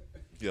 dog.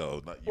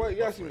 Yo, not you. What?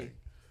 You asking me?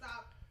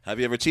 Have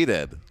you ever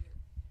cheated?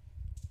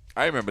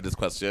 I remember this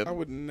question. I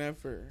would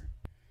never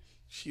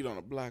cheat on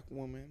a black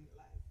woman.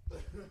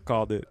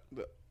 Called it.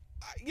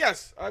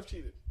 Yes, I've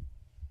cheated.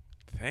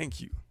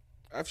 Thank you.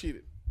 I've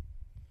cheated.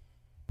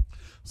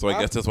 So I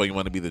guess that's why you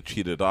want to be the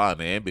cheated on,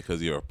 eh?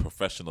 Because you're a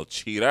professional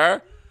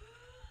cheater.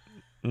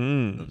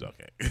 I'm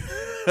joking.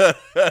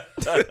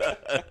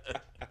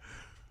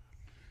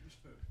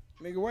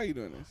 Nigga, why are you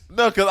doing this?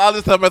 No, because all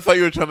this time I thought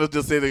you were trying to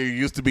just say that you're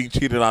used to being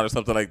cheated on or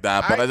something like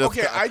that. But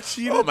I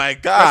cheated. Oh my I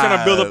was god! trying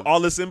to build up all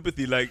the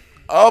sympathy, like.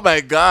 Oh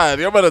my god,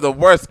 you're one of the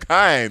worst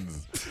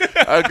kinds.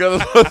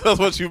 That's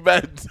what you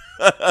meant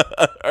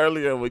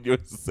earlier when you were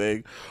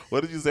saying.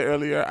 What did you say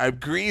earlier? I'm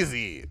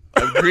greasy.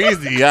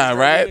 Yeah,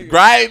 right.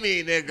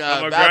 Grimy,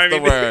 nigga. That's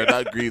the word.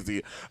 Not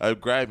greasy. I'm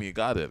grimy.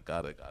 Got it.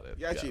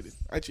 Yeah, yes.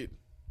 I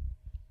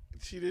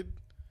cheated,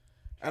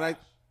 and I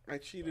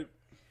cheated.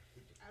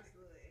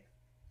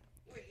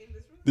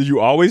 Did you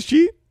always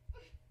cheat?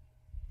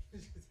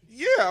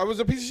 Yeah, I was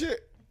a piece of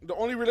shit. The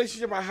only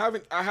relationship I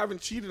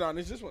haven't cheated on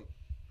is this one.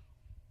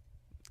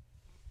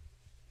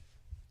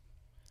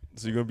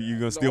 So you're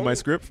gonna steal my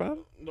script, fam?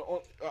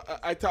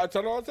 I tell it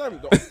all the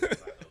time.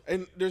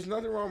 And there's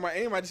nothing wrong with my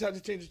aim. I just had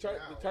to change the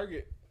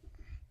target.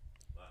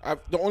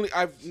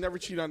 I've never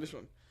cheated on this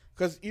one,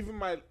 because even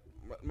my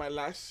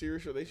last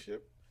serious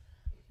relationship,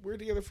 we were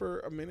together for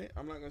a minute.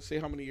 I'm not gonna say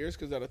how many years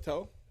because that'll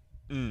tell.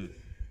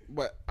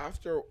 But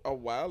after a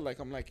while, like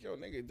I'm like, yo,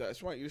 nigga, I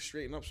just want you to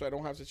straighten up so I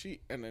don't have to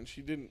cheat. And then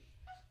she didn't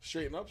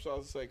straighten up, so I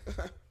was like,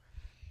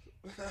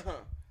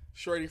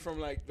 shorty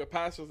from like the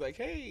past was like,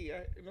 hey,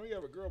 I know you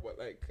have a girl, but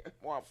like,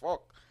 want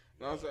fuck?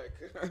 And I was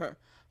like,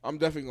 I'm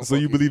definitely gonna. So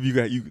you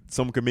believe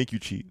someone can make you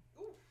cheat?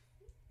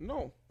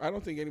 No, I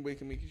don't think anybody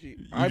can make you cheat.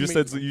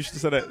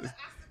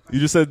 You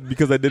just said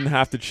because I didn't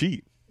have to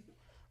cheat.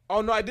 Oh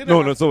no, I didn't.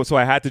 No. So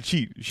I had to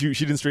cheat. She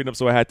didn't straighten up,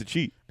 so I had to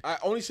cheat. I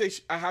only say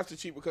I have to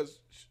cheat because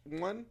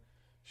one,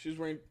 she was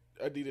wearing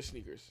Adidas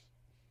sneakers.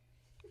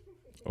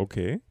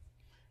 Okay.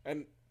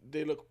 And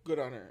they look good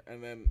on her,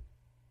 and then,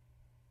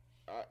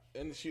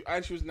 she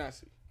was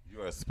nasty.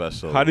 You are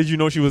special. How did you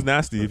know she was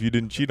nasty if you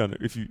didn't cheat on her?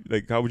 If you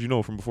how would you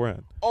know from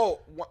beforehand? Oh,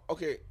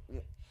 okay.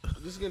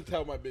 This is gonna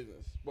tell my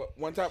business, but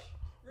one time,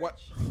 what?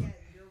 Again,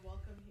 you're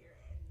welcome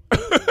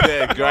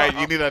here. Dig, right?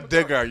 You need a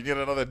digger. You need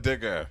another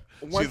digger.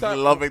 She's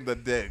loving the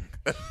dig.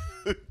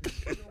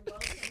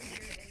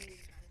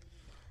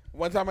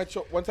 One time I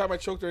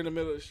choked her in the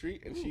middle of the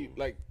street, and she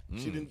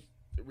didn't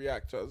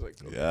react. So I was like,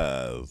 okay.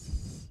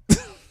 Yes.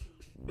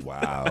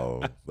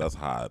 Wow, that's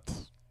hot.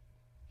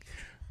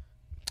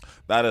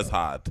 That is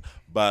hot.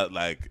 But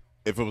like,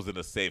 if it was in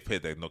a safe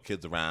hit, like no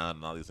kids around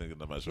and all these things,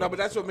 no, but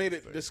that's what made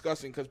it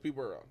disgusting because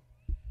people were around.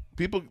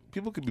 People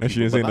could be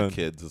people, but not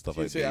kids and stuff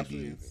like that.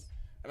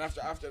 And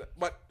after that,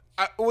 but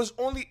it was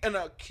only an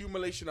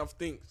accumulation of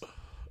things.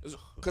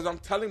 Because I'm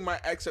telling my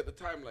ex at the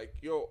time, like,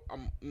 yo,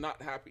 I'm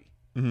not happy.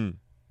 Mm-hmm.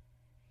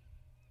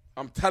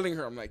 I'm telling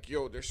her, I'm like,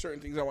 yo, there's certain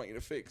things I want you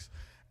to fix.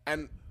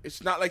 And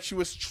it's not like she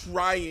was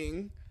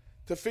trying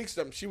to fix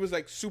them. She was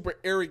like super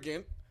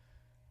arrogant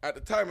at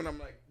the time. And I'm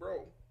like,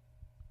 bro,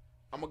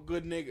 I'm a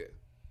good nigga.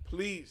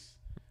 Please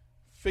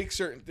fix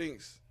certain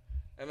things.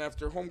 And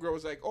after homegirl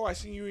was like, oh, I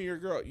seen you and your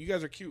girl. You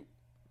guys are cute.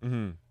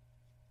 Mm-hmm.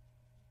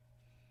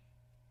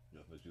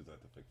 She was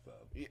like to fix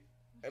that. Yeah.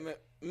 And then,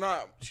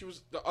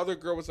 the other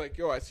girl was like,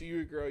 yo, I see you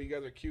and your girl. You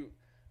guys are cute.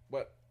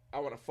 But I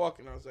want to fuck.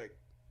 And I was like,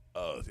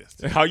 oh, yes.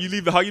 How you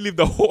leave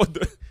the whole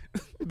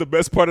the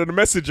best part of the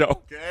message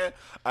out? Okay.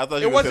 I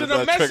thought it wasn't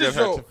a message,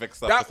 though.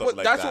 That's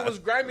what was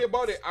grimy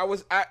about it. I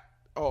was at,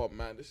 oh,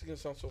 man, this is going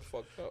to sound so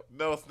fucked up.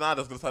 No, it's not.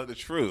 It's going to sound the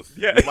truth.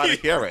 Yeah. You want to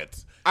hear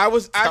it. I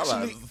was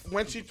actually,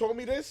 when she told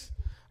me this,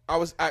 I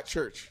was at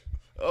church.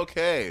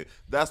 Okay,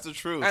 that's the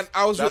truth. And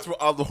that's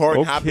where all the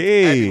whoring happens.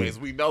 Anyways,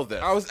 we know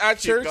this. I was at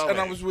church and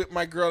I was with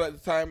my girl at the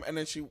time, and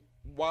then she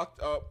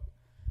walked up,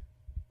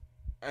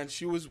 and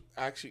she was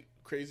actually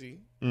crazy.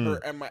 Her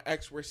and my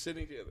ex were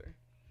sitting together,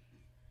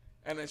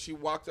 and then she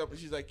walked up and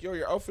she's like, "Yo,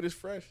 your outfit is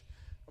fresh."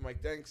 I'm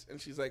like, "Thanks." And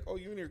she's like, "Oh,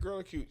 you and your girl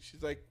are cute."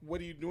 She's like,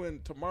 "What are you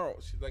doing tomorrow?"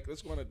 She's like,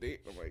 "Let's go on a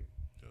date." I'm like,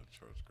 "Yo,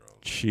 church girl."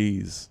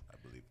 Jeez. I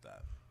believe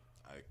that.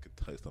 I could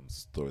tell you some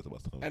stories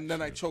about some. And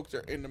then I choked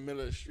her in the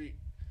middle of the street.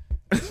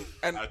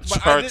 And a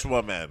church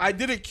woman. I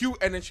did it cute,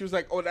 and then she was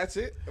like, "Oh, that's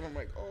it," and I'm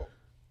like, "Oh."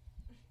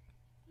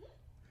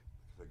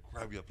 Like,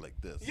 grab you up like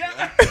this.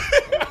 Yeah.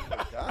 Oh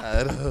my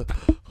God.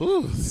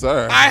 Ooh,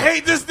 sir. I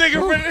hate this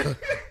nigga for this.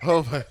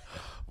 Oh my.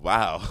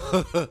 Wow.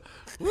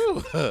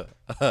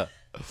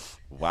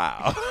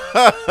 Wow.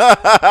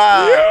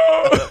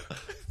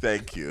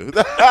 Thank you.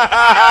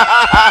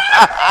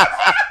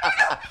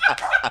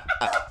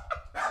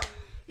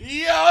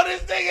 Yo,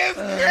 this thing is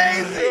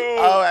crazy.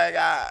 Oh my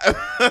God.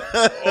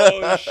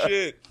 Oh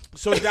shit.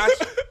 So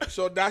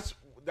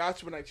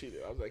that's when I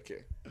cheated. I was like,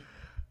 okay.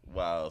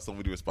 Wow,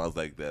 somebody responds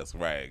like this,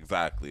 right?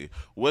 Exactly.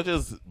 Which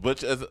is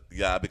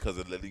yeah, because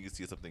it letting you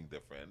see something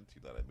different.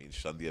 You know what I mean?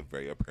 Shun the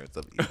very appearance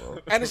of evil.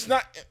 And it's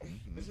not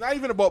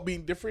even about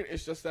being different.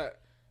 It's just that,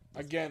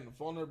 again,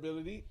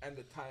 vulnerability and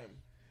the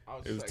time.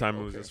 It was time.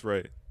 It was just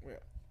right. Yeah.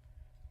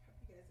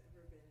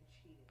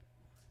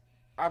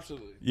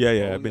 Absolutely.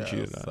 Yeah. I've been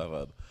cheated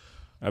on.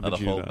 I've been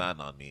cheated on.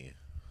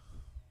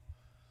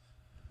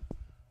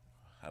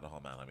 Had a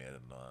whole man on me. I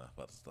didn't know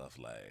about stuff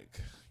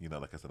like, you know,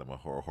 like I said, I'm a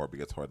whore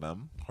begets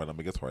whoredom. Whoredom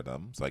begets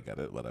whoredom. So I get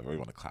it. Whatever. You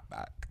want to clap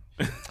back.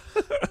 And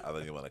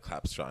then you want to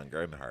clap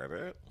stronger and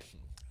harder.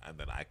 And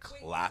then I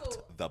clapped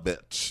the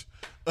bitch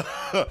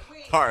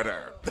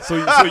harder.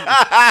 So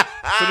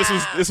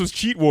this was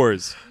cheat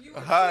wars.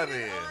 Honey.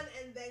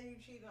 And then you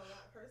cheated on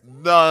that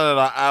person?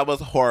 No. I was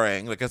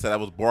whoring. Like I said, I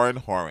was born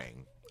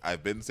whoring.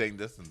 I've been saying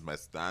this in my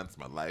stance,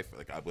 my life.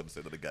 Like I wouldn't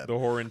say that again. The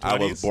whoring 20s? I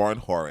was born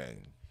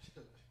whoring.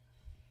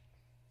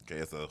 Okay,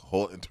 it's a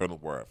whole internal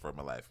word for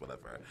my life,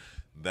 whatever.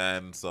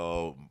 Then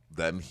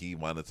he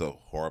wanted to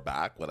whore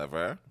back,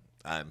 whatever,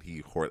 and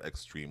he whored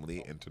extremely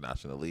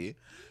internationally.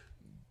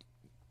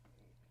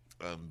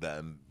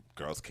 Then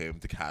girls came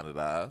to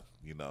Canada,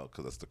 you know,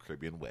 because it's the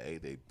Caribbean way.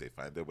 They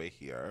find their way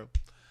here.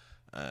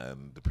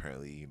 And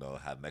apparently, you know,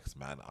 had next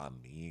man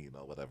on me, you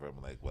know, whatever. I'm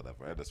like,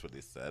 whatever. That's what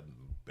they said.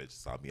 And bitch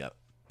saw me at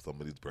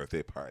somebody's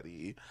birthday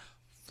party,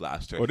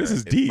 flashed her hair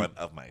in front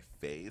of my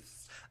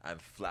face,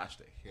 and flashed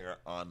the hair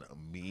on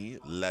me.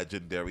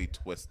 Legendary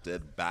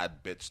twisted,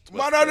 bad bitch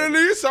twisted. Mona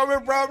Lisa, my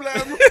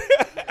problem.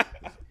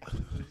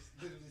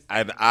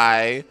 And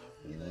I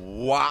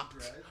whopped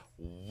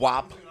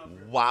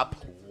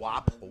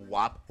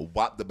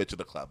the bitch in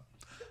the club.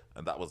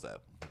 And that was it.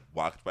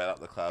 Walked right out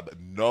the club.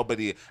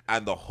 Nobody,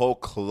 and the whole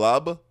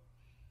club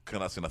could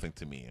not say nothing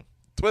to me.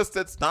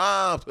 Twisted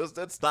stomp. But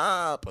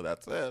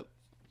that's it.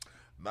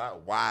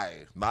 Not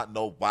why. Not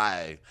know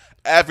why.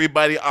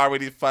 Everybody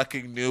already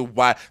fucking knew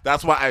why.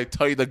 That's why I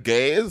tell you the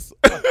gays,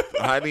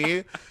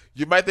 honey.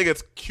 You might think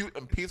it's cute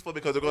and peaceful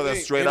because they're going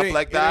straight up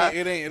like that.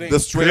 It ain't. The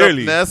straight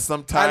upness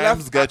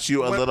sometimes gets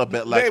you a little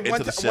bit like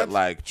into the shit.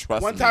 Like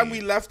trust me. One time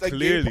we left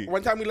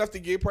a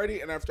gay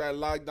party, and after I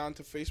logged on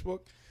to Facebook,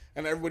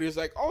 and everybody was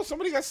like, "Oh,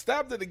 somebody got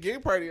stabbed at the gay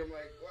party." I'm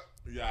like, "What?"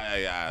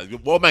 Yeah.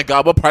 Oh my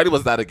God, what party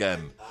was that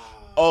again?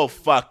 Oh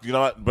fuck! You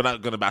know what? We're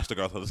not gonna bash the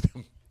girls.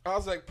 I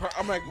was like,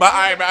 I'm like, but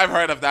I've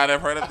heard of that.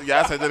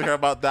 Yes, I did hear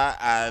about that,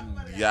 and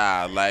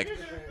yeah, like.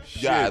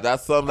 Yeah,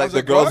 that's some like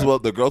the girls will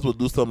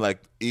do some like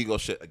ego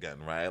shit again,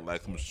 right?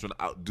 Like I'm just trying to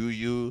outdo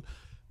you.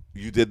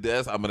 You did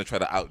this, I'm gonna try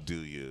to outdo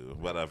you.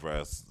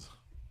 Whatever.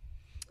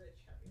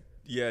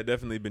 Yeah,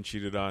 definitely been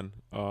cheated on.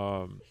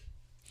 I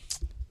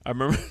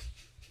remember.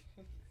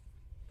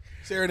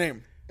 Say her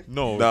name.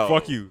 No.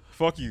 Fuck you.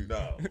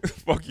 No.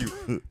 Fuck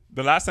you.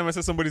 The last time I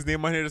said somebody's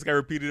name on here, this guy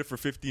repeated it for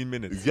 15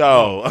 minutes.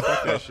 Yo,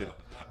 fuck that shit.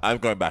 I'm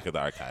going back in the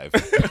archive.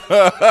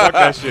 Fuck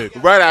that shit.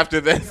 Right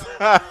after this.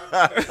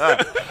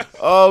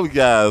 Oh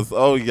yes.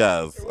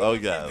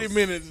 15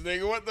 minutes,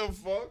 nigga. What the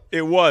fuck?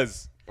 It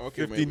was.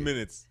 Okay, 15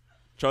 minutes.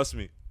 Trust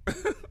me.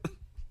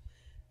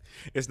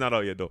 It's not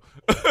out yet though.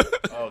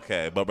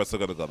 Okay, but we're still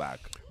gonna go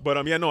back.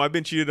 But yeah, no, I've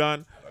been cheated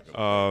on.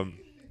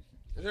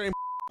 Is there any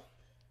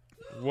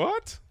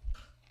What?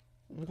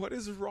 What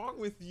is wrong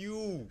with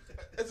you?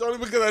 It's only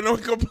because I know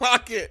we can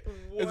block it.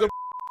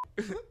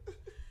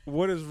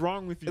 What is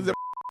wrong with you?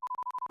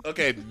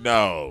 Okay,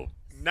 no.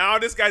 Now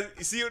this guy's,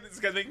 you see what this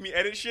guy's making me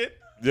edit shit?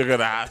 You're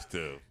gonna have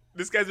to.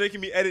 This guy's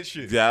making me edit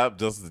shit.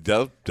 Yup,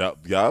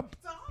 yup.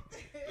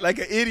 Like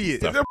an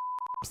idiot.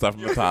 Stuff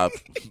from the top.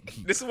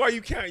 This is why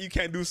you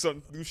can't do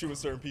shit with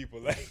certain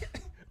people. Like,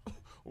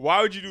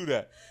 why would you do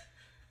that?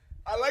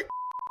 I like.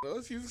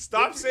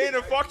 Stop saying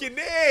the fucking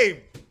name.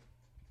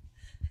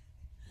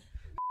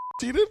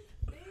 Cheated?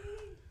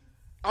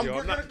 I'm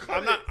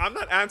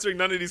not answering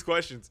none of these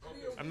questions.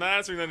 I'm not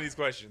answering none of these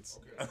questions.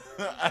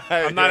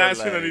 I'm not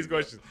answering none of these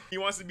questions. He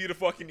wants to be the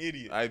fucking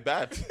idiot. I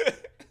bet.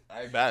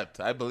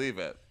 I believe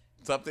it.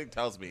 Something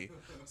tells me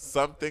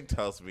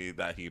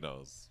that he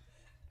knows.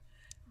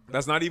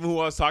 That's not even who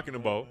I was talking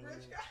about.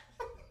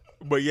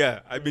 But yeah,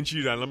 I've been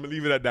cheated on. Let me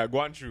leave it at that. Go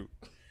on, true.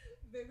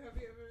 Babe,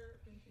 have you ever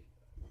been cheated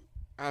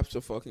on?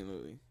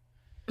 Absolutely.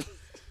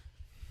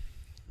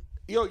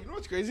 Yo, you know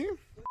what's crazy?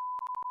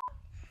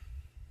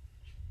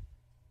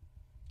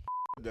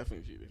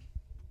 Definitely cheated.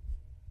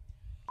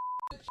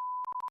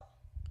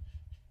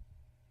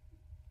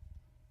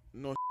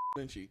 No,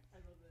 didn't cheat.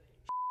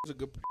 She's a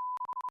good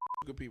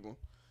people,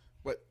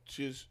 but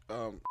she's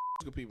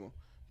good people.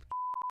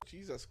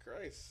 Jesus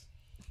Christ!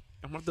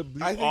 I'm about to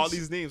bleep all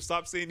these names.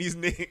 Stop saying these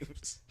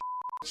names.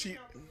 Cheat.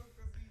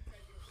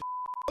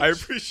 I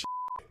appreciate.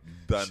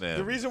 Done him.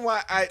 The reason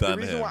why I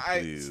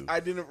please.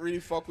 didn't really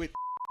fuck with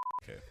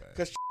Okay,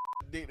 because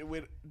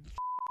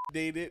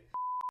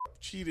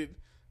cheated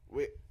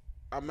with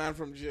a man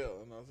from jail,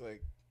 and I was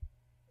like,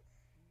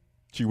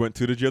 She went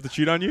to the jail to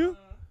cheat on you?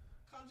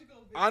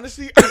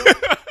 honestly,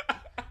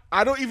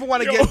 I don't even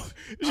want to get.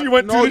 She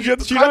went to the jail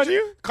to cheat on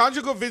you?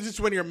 Conjugal visits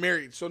when you're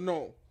married, so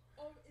no.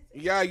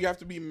 Yeah, you have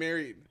to be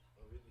married.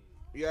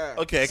 Yeah.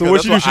 Okay. So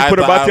what she do? She put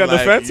her body on the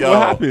fence? Yo.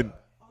 What happened?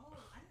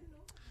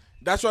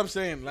 That's what I'm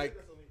saying. Like,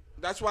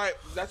 that's why.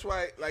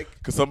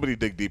 Like, Could somebody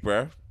dig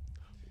deeper?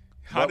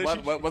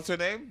 What's her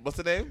name? What's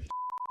the name?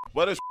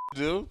 What does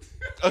do?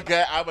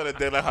 Okay, I'm gonna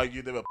dig like how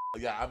you did it.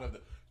 Yeah, I'm gonna.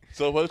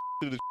 So what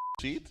does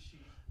cheat?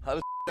 How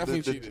does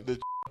definitely cheated.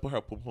 did put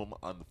her pum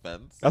on the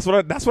fence? That's what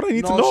I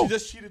need to No, know. she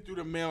just cheated through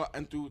the mail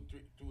and through the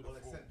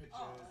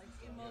phone.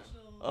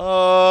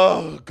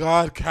 Oh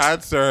God,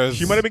 cancers.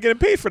 She might have been getting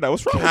paid for that.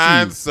 What's wrong with you?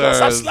 Cancers.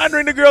 Stop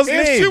slandering the girl's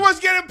If name. she was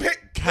getting paid,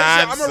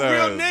 Cancers. I'm a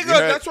real nigga. You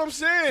heard- That's what I'm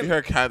saying. You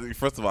heard cancer.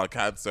 First of all,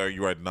 cancer.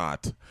 You are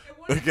not.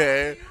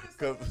 Okay.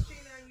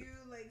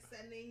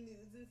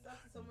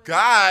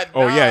 God.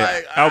 Oh no, yeah,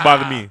 like, that would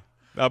bother me.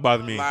 That would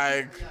bother me.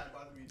 Like,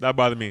 That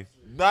bothered me.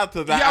 not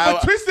to that. Yeah,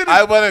 but Twisted is-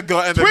 I wouldn't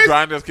go in the Twist-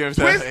 grinders game and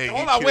say, Twist- hey,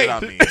 hold you on, cheated wait.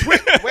 on me.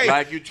 Wait.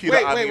 Like, you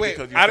cheated on me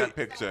because you I sent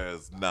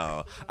pictures.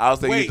 No. I was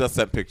saying you Wait. just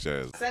sent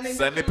pictures.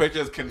 Sending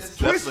pictures can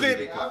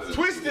definitely be considered.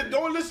 Twisted,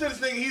 don't listen to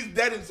this nigga. He's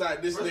dead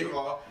inside. This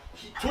nigga.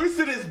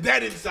 Twisted is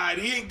dead inside.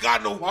 He ain't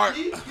got no heart.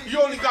 He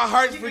only got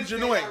heart for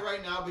Janoi. Janoi.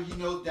 Right now, but he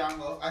knows down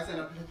low. I sent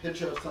a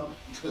picture of some.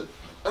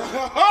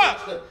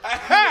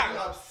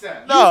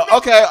 Upset. No,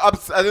 okay.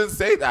 I didn't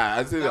say that.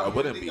 I said I you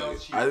wouldn't think be. that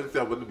was cheating? I didn't say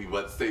I wouldn't be.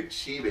 But say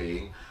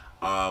cheating.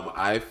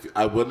 I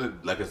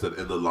wouldn't, like I said,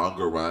 in the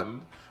longer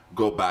run,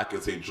 go back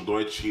and say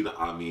Janoi cheated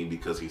on me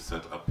because he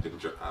sent a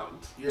picture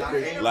out.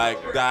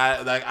 Like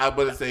that. Like I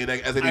wouldn't say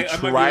like as in he I might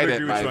be tried able to it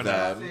agree by with you on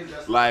that. then.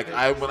 Like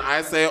when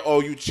I say,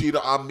 oh, you cheated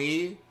on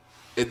me.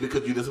 It's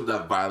because you did something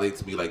that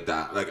violates me like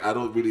that. Like I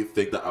don't really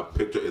think that a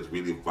picture is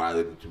really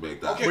violating to me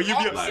like that. Okay, But you'd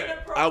be like,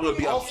 upset. I would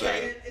be Okay.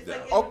 upset. It's Yeah.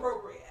 like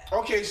inappropriate.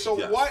 Okay, so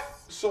Yes.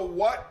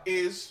 what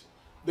is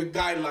the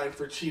guideline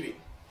for cheating?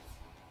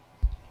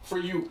 For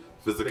you,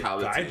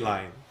 Physicality.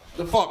 Guideline.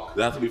 the fuck.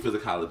 That has to be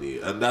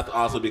physicality, and that's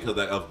also because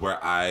like, of where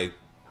I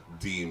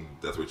deem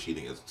that's where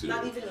cheating is too.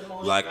 Not even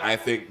emotional. Like I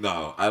think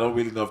no, I don't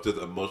really know if there's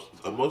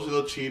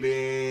emotional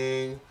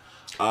cheating.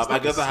 I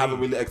guess I haven't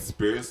really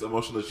experienced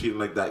emotional cheating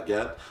like that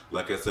yet.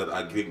 Like I said,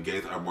 I think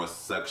gays are more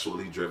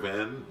sexually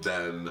driven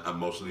than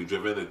emotionally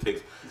driven. It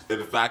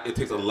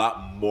takes a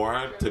lot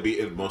more to be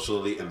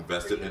emotionally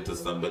invested into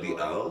somebody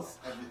else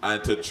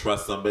and to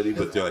trust somebody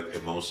with your like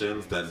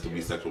emotions than to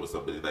be sexual with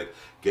somebody. Like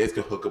gays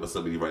can hook up with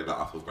somebody right now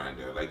off of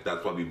Grindr. Like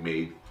that's why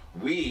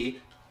we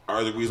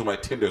are the reason why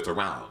Tinder's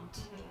around.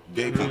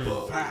 Gay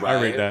people, right?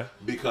 I rate that.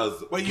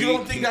 Because But you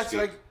don't think that's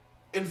like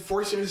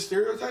enforcing a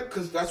stereotype?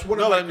 Because that's one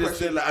no, of my I'm just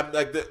saying, questions.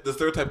 like, I'm like the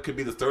stereotype could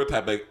be the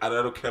stereotype. Like, I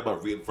don't care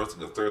about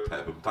reinforcing a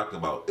stereotype. I'm talking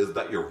about, is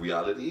that your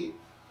reality?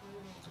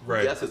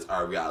 Right. Yes, it's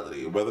our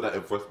reality. Whether that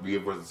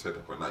reinforces a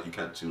stereotype or not, you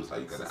can't choose how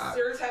you're gonna act.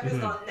 Stereotype is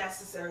not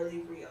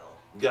necessarily real.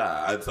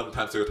 Yeah, and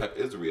sometimes stereotype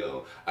is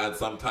real, and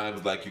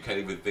sometimes like you can't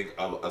even think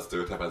of a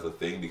stereotype as a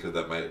thing because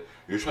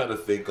you're trying to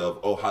think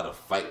of how to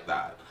fight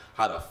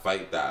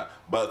that.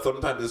 But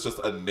sometimes it's just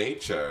a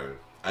nature,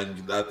 and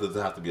that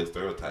doesn't have to be a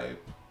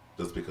stereotype.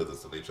 Just because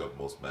it's the nature of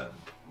most men.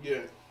 Yeah,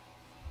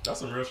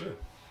 That's some real shit.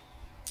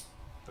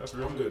 That's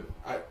real I'm good.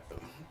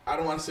 I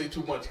don't want to say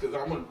too much because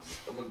I'm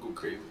gonna go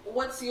crazy.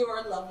 What's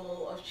your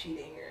level of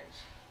cheating, Rich?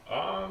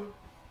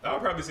 I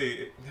would probably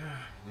say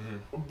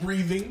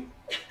breathing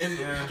in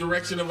the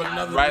direction of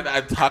another. Right,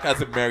 I talk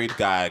as a married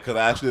guy because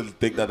I actually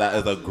think that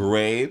is a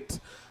great.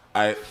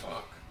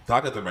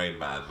 Talk as a married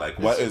man. Like,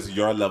 what is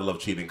your level of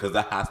cheating? Because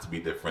that has to be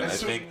different. I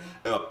think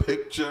a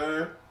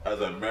picture as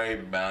a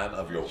married man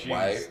of your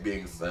wife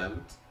being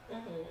sent,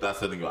 that's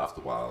sending you off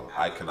the wall.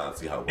 I cannot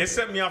see how it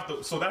sent me off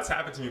the. So that's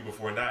happened to me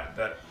before, and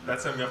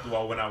that sent me off the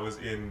wall when I was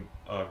in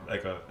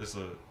like a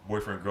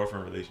boyfriend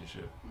girlfriend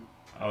relationship.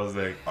 I was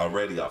like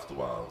already off the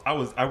wall.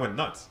 I went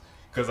nuts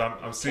because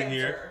I'm sitting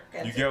here.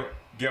 You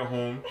get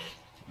home,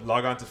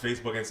 log on to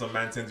Facebook, and some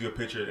man sends you a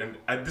picture,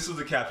 and this was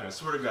the caption. I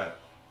swear to God,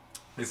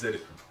 they said,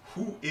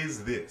 "Who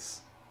is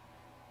this?"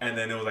 And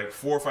then it was like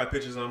 4 or 5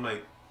 pictures, and I'm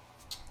like,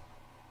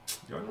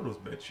 "Yo, I know those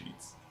bed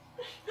sheets.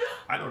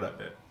 I know that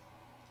bed.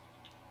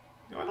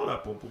 Yo, I know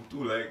that pum pum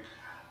too. Like,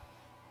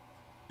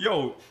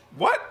 yo,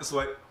 what?"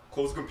 So I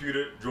closed the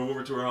computer, drove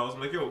over to her house.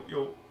 I'm like,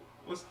 "Yo,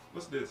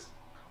 what's this?"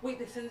 Wait,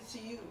 they sent it to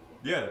you.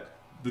 Yeah,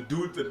 the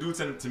dude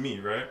sent it to me,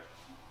 right?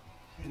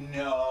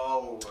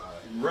 No.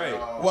 Right.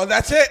 Well,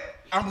 that's it.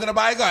 I'm gonna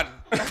buy a gun.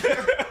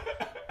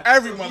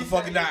 Every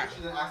motherfucking die.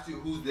 Should have asked you,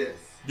 who's this?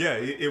 Yeah,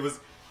 it was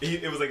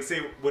like, say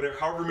whatever,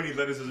 however many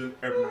letters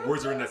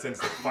words are in that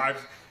sentence, like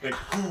 5. Like,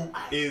 who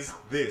is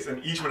this?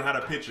 And each one had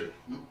a picture.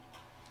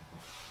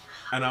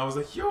 And I was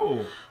like,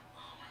 yo.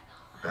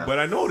 But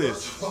I know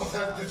this.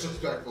 That's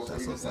disrespectful.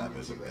 That's so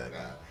savage of that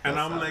guy. And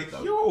I'm like,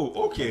 yo,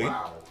 okay.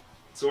 Wow.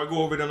 So I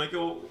go over there, I'm like,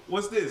 yo,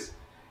 what's this?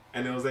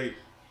 And it was like,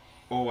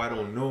 oh, I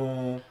don't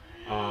know.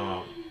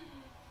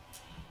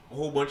 A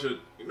whole bunch of,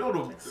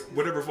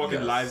 whatever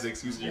fucking lies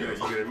excuses you're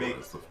gonna make.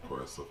 Of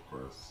course.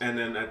 And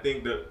then I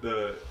think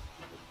the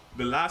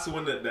last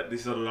one that they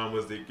settled on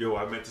was that, yo,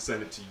 I meant to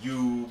send it to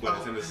you, but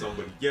I sent it to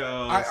somebody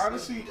else.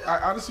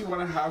 I honestly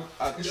want to have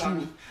a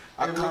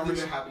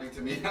conversation happening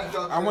to me.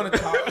 I want to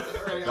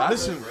talk.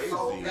 Listen,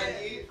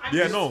 crazy.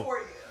 Yeah, no. For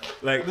you.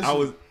 Like, Listen. I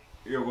was,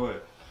 yo, go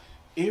ahead.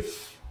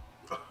 if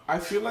I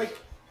feel like,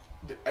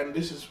 and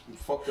this is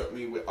fucked up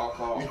me with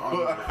alcohol.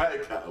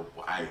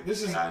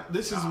 This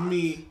is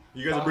me.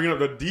 You guys are bringing up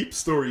the deep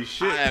story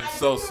shit. I am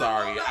so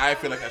sorry. I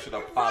feel like I should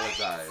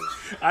apologize.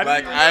 I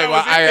Like didn't even know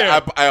was in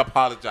there. I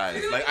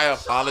apologize. Like, I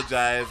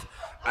apologize.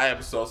 I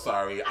am so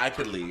sorry. I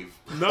could leave.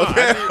 No,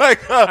 Okay,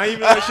 I didn't even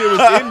know that shit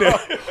was in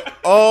there.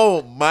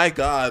 Oh my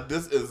God,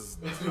 this is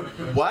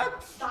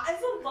what? That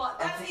is a lot.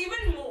 That's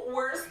even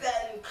worse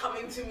than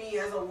coming to me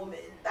as a woman.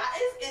 That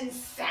is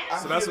insane.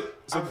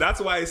 So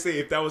that's why I say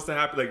if that was to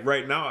happen, like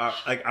right now,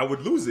 I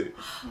would lose it.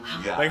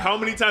 Yeah. Like how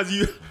many times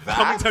you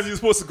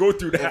supposed to go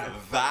through that?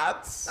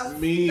 That's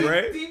me,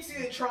 right?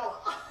 Deep-seated trauma.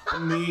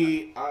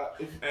 me.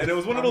 And it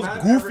was one of those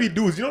goofy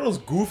dudes. You know those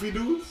goofy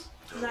dudes?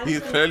 He's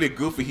clearly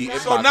goofy. He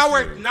So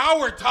inboxed now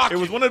we're talking. It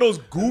was one of those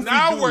goofy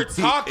Now dudes. we're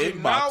He talking.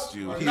 inboxed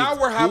you. He Now is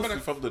we're having goofy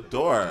a from the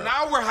door.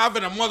 Now we're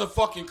having a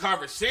motherfucking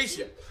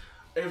conversation.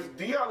 If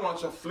Dion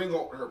wants to fling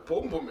out her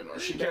pom pom in her,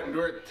 she can do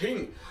her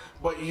thing.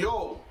 But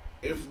yo,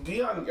 if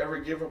Dion ever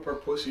give up her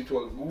pussy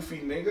to a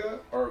goofy nigga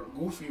or a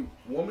goofy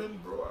woman,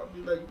 bro, I'd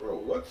be like, bro,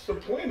 what's the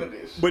point of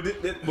this? But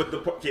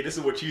this is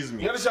what cheeses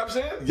me. You understand what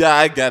I'm saying? Yeah,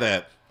 I get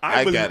it.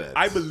 I believe, get it.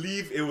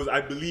 I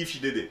believe she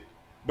did it,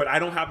 but I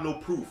don't have no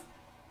proof.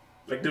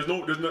 Like it's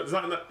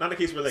not a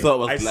case where like So it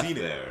was I left seen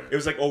there. it. It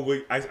was like, oh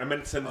wait, I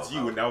meant to send it to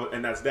you,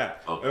 and that's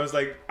that. Okay. And I was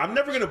like, I'm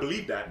never gonna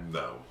believe that.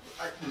 No.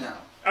 No.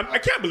 I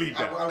can't believe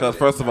that. Because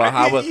first of all, I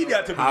how can't eat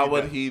that to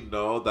would believe he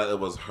know that it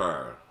was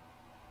her?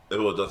 If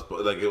it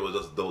was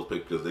just those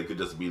pictures, they could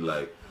just be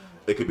like,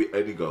 it could be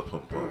any girl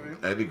pum pum,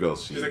 any girl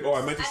sheet. She's like, oh,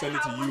 I meant to send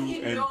it to how would you,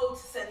 he and know to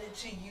send it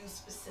to you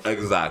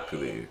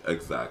specifically?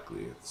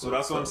 Exactly. so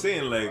that's what I'm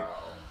saying. Like,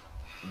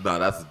 No,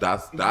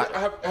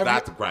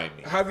 that's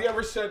grimy. Have you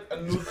ever sent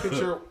a nude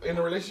picture in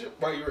a relationship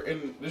while you were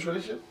in this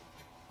relationship?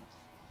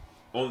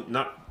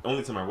 not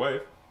only to my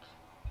wife.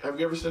 Have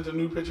you ever sent a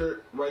nude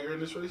picture while you're in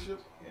this relationship?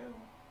 Yeah.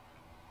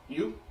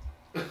 You?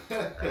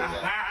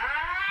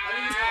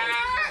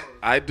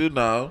 I do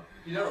know.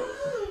 You know,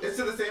 it's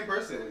to the same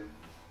person.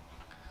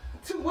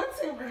 To what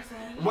same person?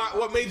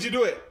 What made you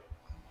do it?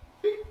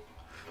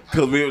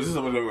 Because this is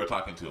somebody we were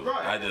talking to.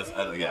 Right.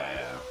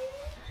 Yeah.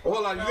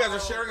 Hold on, you guys are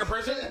sharing a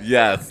person?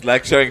 Yes,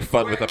 like sharing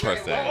fun with a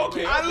person.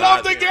 Okay. I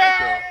love the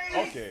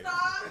game! Okay.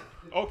 Stop.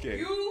 Okay.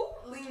 You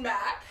lean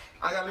back.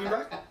 I gotta lean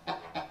back?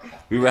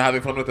 We were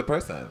having fun with the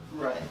person.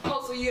 Right.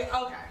 Oh, so you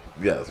okay?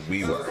 Yes,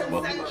 we were.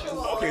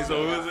 Consensual. Okay,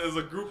 so it was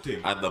a group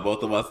thing. And the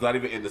both of us, not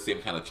even in the same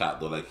kind of chat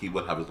though. Like he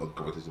would have his own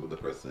conversation with the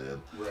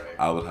person. Right.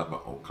 I would have my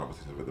own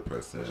conversation with the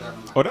person.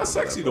 Oh, that's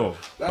sexy though.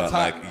 That's But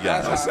hot. like,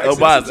 yeah, That's sexy. it was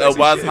That's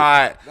sexy shit.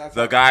 hot. That's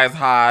The hot. guy's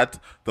hot.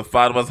 The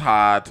fun was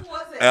hot.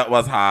 Was it? It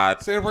was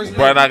hot. Say the person's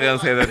We're name. not gonna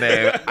say the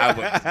name. I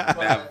would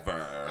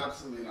never.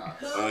 Absolutely not.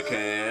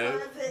 Okay.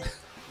 Was it?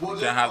 We'll We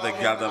just can't have the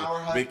follow gal our them.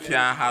 We husband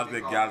can't have the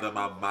and gal them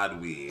a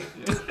mad weed.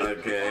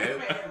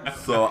 Okay.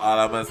 So all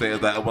I'm gonna say is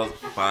that it was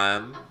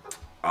fun.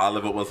 All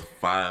of it was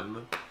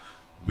fun.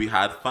 We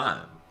had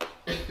fun.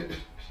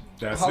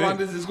 That's How it. long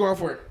does this go on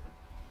for? It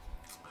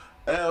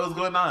was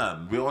going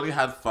on. We only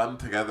had fun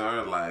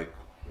together like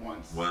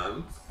Once.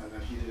 Once. And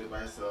then he did it by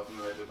himself, and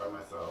then I did it by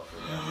myself.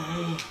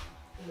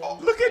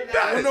 Look at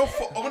that.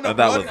 On the And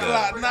that was blood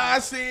clot. Nah,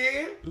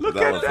 see? Look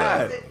That at was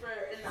that. It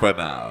For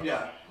now.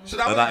 Yeah. So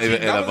that And was not even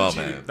cheating. in That a was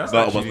moment. cheating. That's No,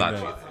 not it was cheating, not no.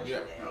 cheating. Yeah.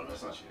 No,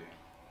 that's not cheating.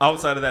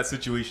 Outside of that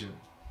situation.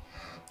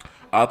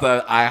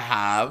 Outside, I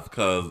have,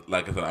 because,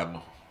 like I said, I'm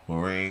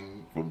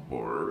whoring from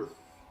birth.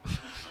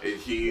 And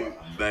he,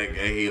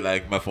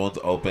 my phone's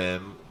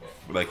open.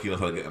 Like, he knows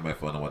how to get in my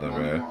phone or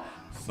whatever.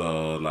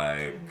 So,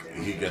 like,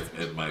 he gets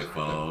in my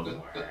phone.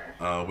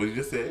 What did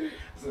you say? I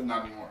said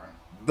not anymore.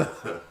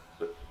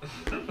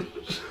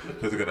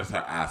 Because you're going to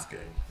start asking.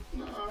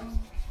 No,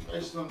 I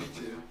just don't need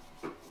to.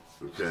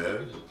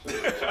 Okay?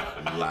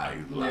 Lie.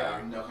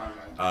 Yeah, no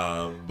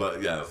comment.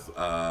 But yes,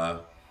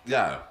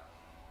 yeah.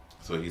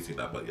 So he's seen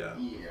that, but yeah.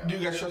 Yeah. Do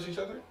you guys trust each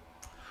other?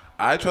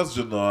 I trust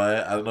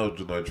Janoy. I don't know if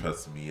Janoy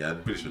trusts me.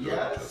 I'm pretty sure Janoy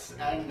Yes trusts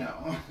me. and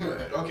no.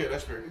 Okay,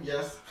 that's fair.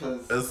 Yes,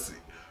 because...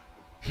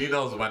 He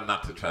knows when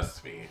not to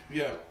trust me.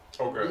 Yeah.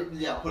 Okay.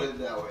 Yeah, put it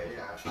that way,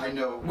 yeah. I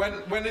know.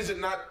 When is it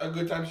not a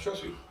good time to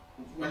trust you?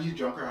 When he's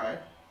drunk or high.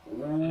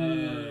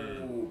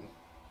 Ooh.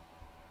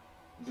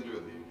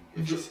 Literally.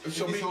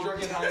 So being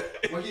drunk and high.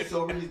 When he's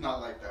sober, he's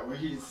not like that. When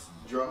he's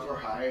drunk or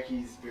high,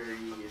 he's very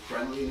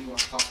friendly and he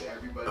wants to talk to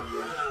everybody. And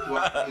he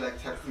wants to be like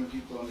texting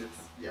people, and it's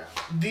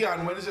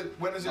Dion, when is it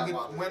Not good?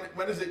 bothered.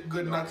 When is it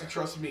good not to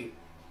trust me?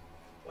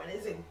 When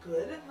is it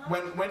good?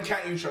 When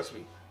can't you trust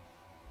me?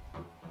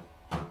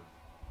 I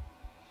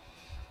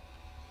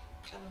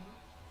don't know.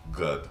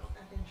 Good.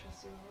 I can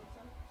trust you all the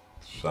time.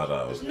 Shut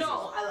up.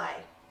 No, I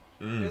lied.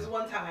 There's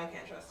one time I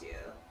can't trust you.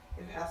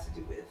 If it has to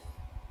do with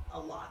a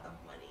lot of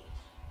money.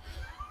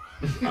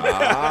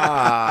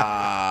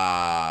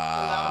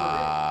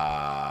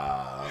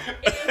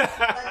 If,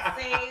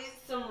 let's say,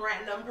 some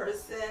random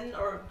person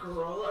or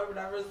girl or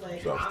whatever is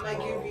like, Drop I'm the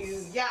gonna give you,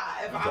 balls.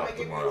 if I'm Drop gonna the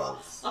give you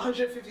balls.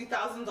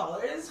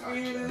 $150,000 for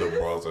you, The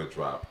balls are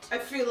dropped. I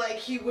feel like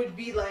he would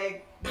be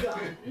like,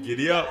 done.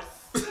 Giddy up.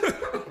 Yes.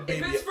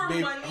 If it's for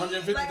babe, money,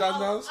 $150,000? like a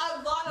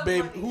lot of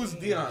Babe, money. who's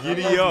Dion?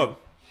 Giddy I love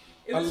up.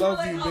 If I it's love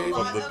for you, like babe. a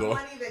lot From the of door.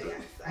 money, then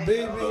yes. I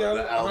Baby, know.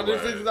 The L word.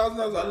 $150,000.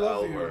 I love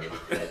L you. word.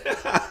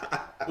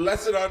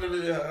 Less than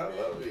 $100,000. Yeah,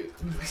 I love you.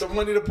 Some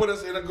money to put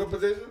us in a good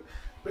position,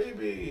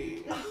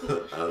 baby.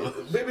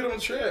 Baby,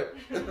 don't trip.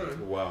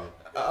 Wow.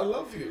 I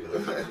love you.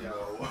 yo.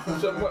 What the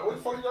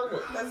fuck you talking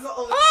about? That's the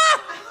only.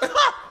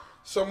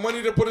 Some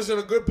money to put us in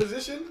a good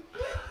position,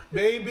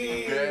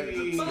 baby. But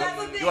that's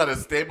the You thing. want to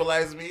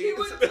stabilize He me?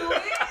 would do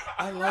it.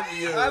 I love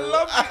you. I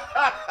love you.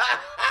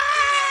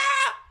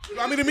 You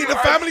want me to meet the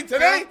family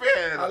today?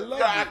 Stupid. I love You're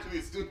you.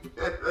 actually stupid.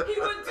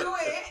 He would do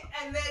it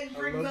and then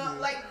bring love the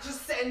you. like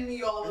just send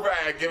me all of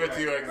Right, give it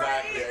to you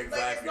exactly, Right? Like,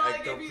 exactly. it's not I like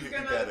if he's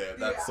completely gonna- get it.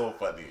 That's yeah. so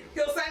funny.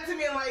 He'll send to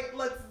me and like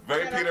let's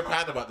Very get a Peter con-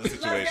 Pan about the let's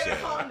get a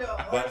situation, condo.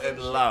 but in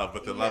love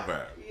with the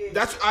lover. Yeah.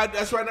 That's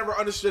why I never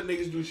understood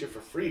niggas do shit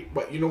for free.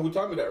 But you know who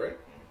taught me that, right?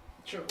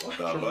 true.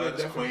 The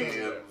Butch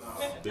Queen.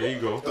 There you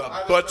go.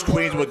 The Butch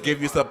Queens will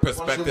give you some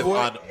perspective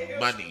on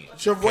money.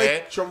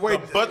 Okay? The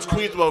Butch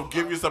Queens will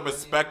give you some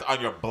respect on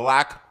your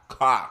black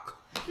cock.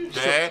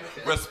 Okay?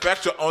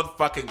 Respect your own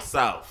fucking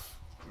self.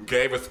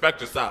 Okay? Respect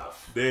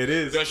yourself. There it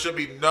is. There should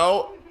be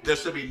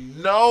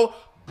no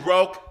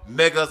broke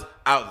niggas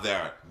out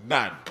there.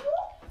 None.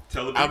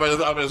 Tell the I'm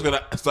people. just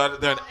gonna start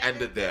it there and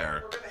end it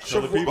there. Tell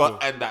the Travoy- people.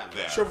 But end that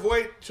there.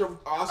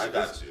 I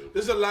got you.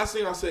 This is the last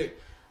thing I'll say.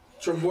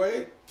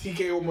 Travoy,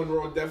 TKO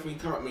Monroe definitely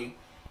taught me.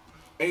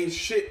 Ain't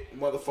shit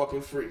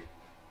motherfucking free.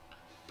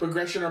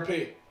 Progression or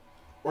pay.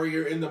 Or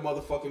you're in the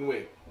motherfucking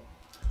way.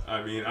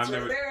 I mean, It's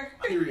right there.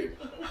 Period.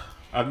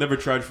 I've never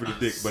charged for the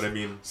dick, but I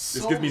mean,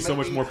 this gives me so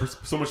much more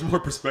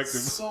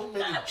perspective. So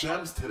many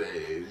gems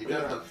today. You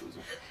guys have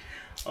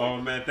Oh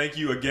man, thank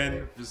you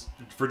again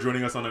for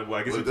joining us on it. Well,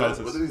 I guess you call what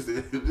us. did he say?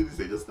 What did he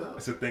say just now? I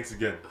said thanks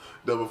again.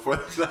 No, before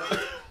that.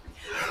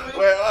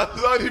 Wait,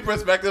 what's your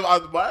perspective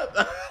on what?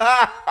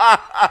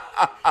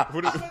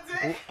 What is,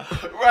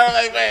 Right,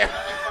 like, wait.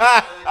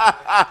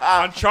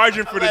 I'm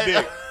charging for the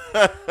dick.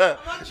 Yes,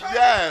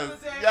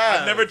 yes.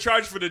 I've never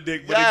charged for the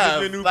dick, but it Yes,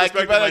 gives me a new like,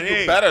 perspective.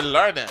 you better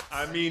learn it.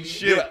 I mean,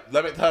 shit.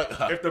 Let me tell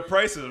you. If the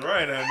price is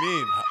right, I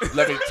mean.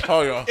 Let me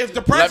tell you. If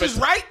the price is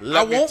right,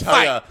 I won't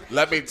fight.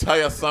 Let me tell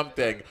you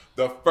something.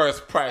 The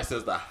first price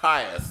is the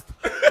highest.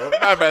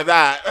 Remember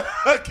that.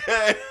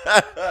 Okay.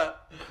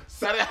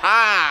 Set it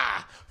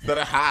high. Set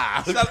it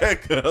high. Okay,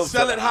 girl.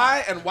 Sell it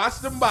high and watch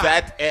them buy.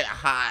 Set it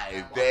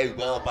high. They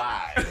will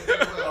buy.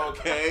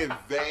 Okay?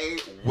 They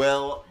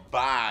will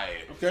buy.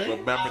 Okay.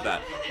 Remember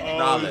that. Oh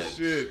Knowledge.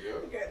 shit.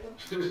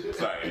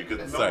 Sorry, you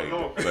could. Sorry,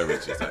 no. sorry,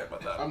 Richie. Sorry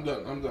about that. I'm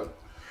done.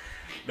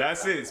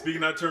 That's it.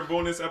 Speaking of Turn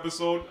bonus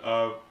episode,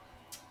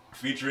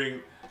 featuring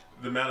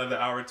the man of the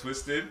hour,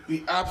 Twisted.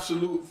 The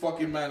absolute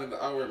fucking man of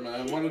the hour,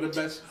 man. One of the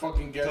best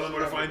fucking guests. Tell them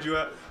where to ever. find you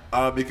at.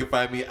 You can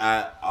find me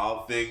at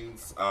all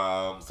things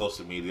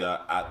social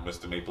media at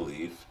Mr. Maple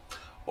Leaf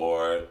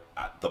or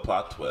at The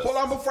Plot Twist. Hold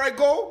on before I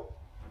go.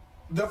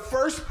 The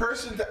first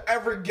person to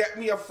ever get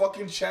me a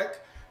fucking check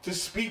to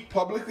speak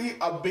publicly,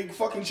 a big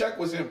fucking check,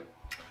 was him.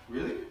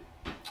 Really?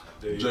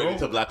 Journey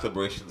to Black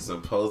Liberation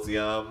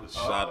Symposium.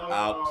 Shout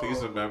out.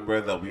 Please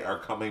remember that we are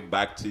coming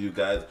back to you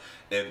guys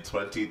in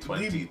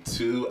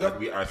 2022 and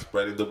we are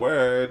spreading the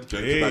word.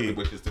 Journey to Black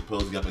Liberation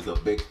Symposium is a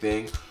big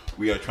thing.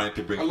 We are trying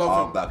to bring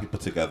all black people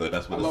together.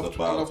 That's what it's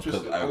about.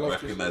 Because I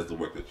recognize the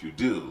work that you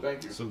do.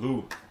 Thank you.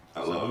 Salute.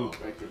 Hello.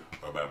 Thank you.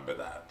 Remember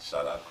that.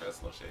 Shout out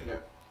Chris. No shade. Yeah.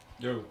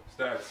 Yo,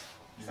 Stats.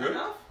 You Good good?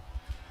 enough?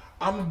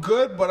 I'm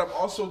good, but I'm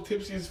also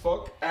tipsy as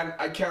fuck, and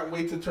I can't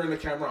wait to turn the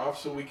camera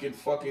off so we can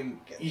fucking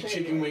eat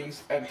chicken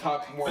wings and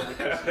talk more with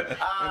Chris.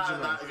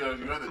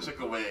 You're the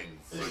chicken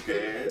wings,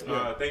 okay?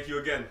 Thank you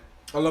again.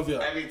 I love you.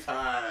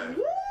 Anytime.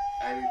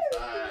 Anytime.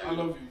 I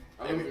love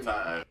you.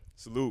 Anytime.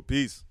 Salute.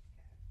 Peace.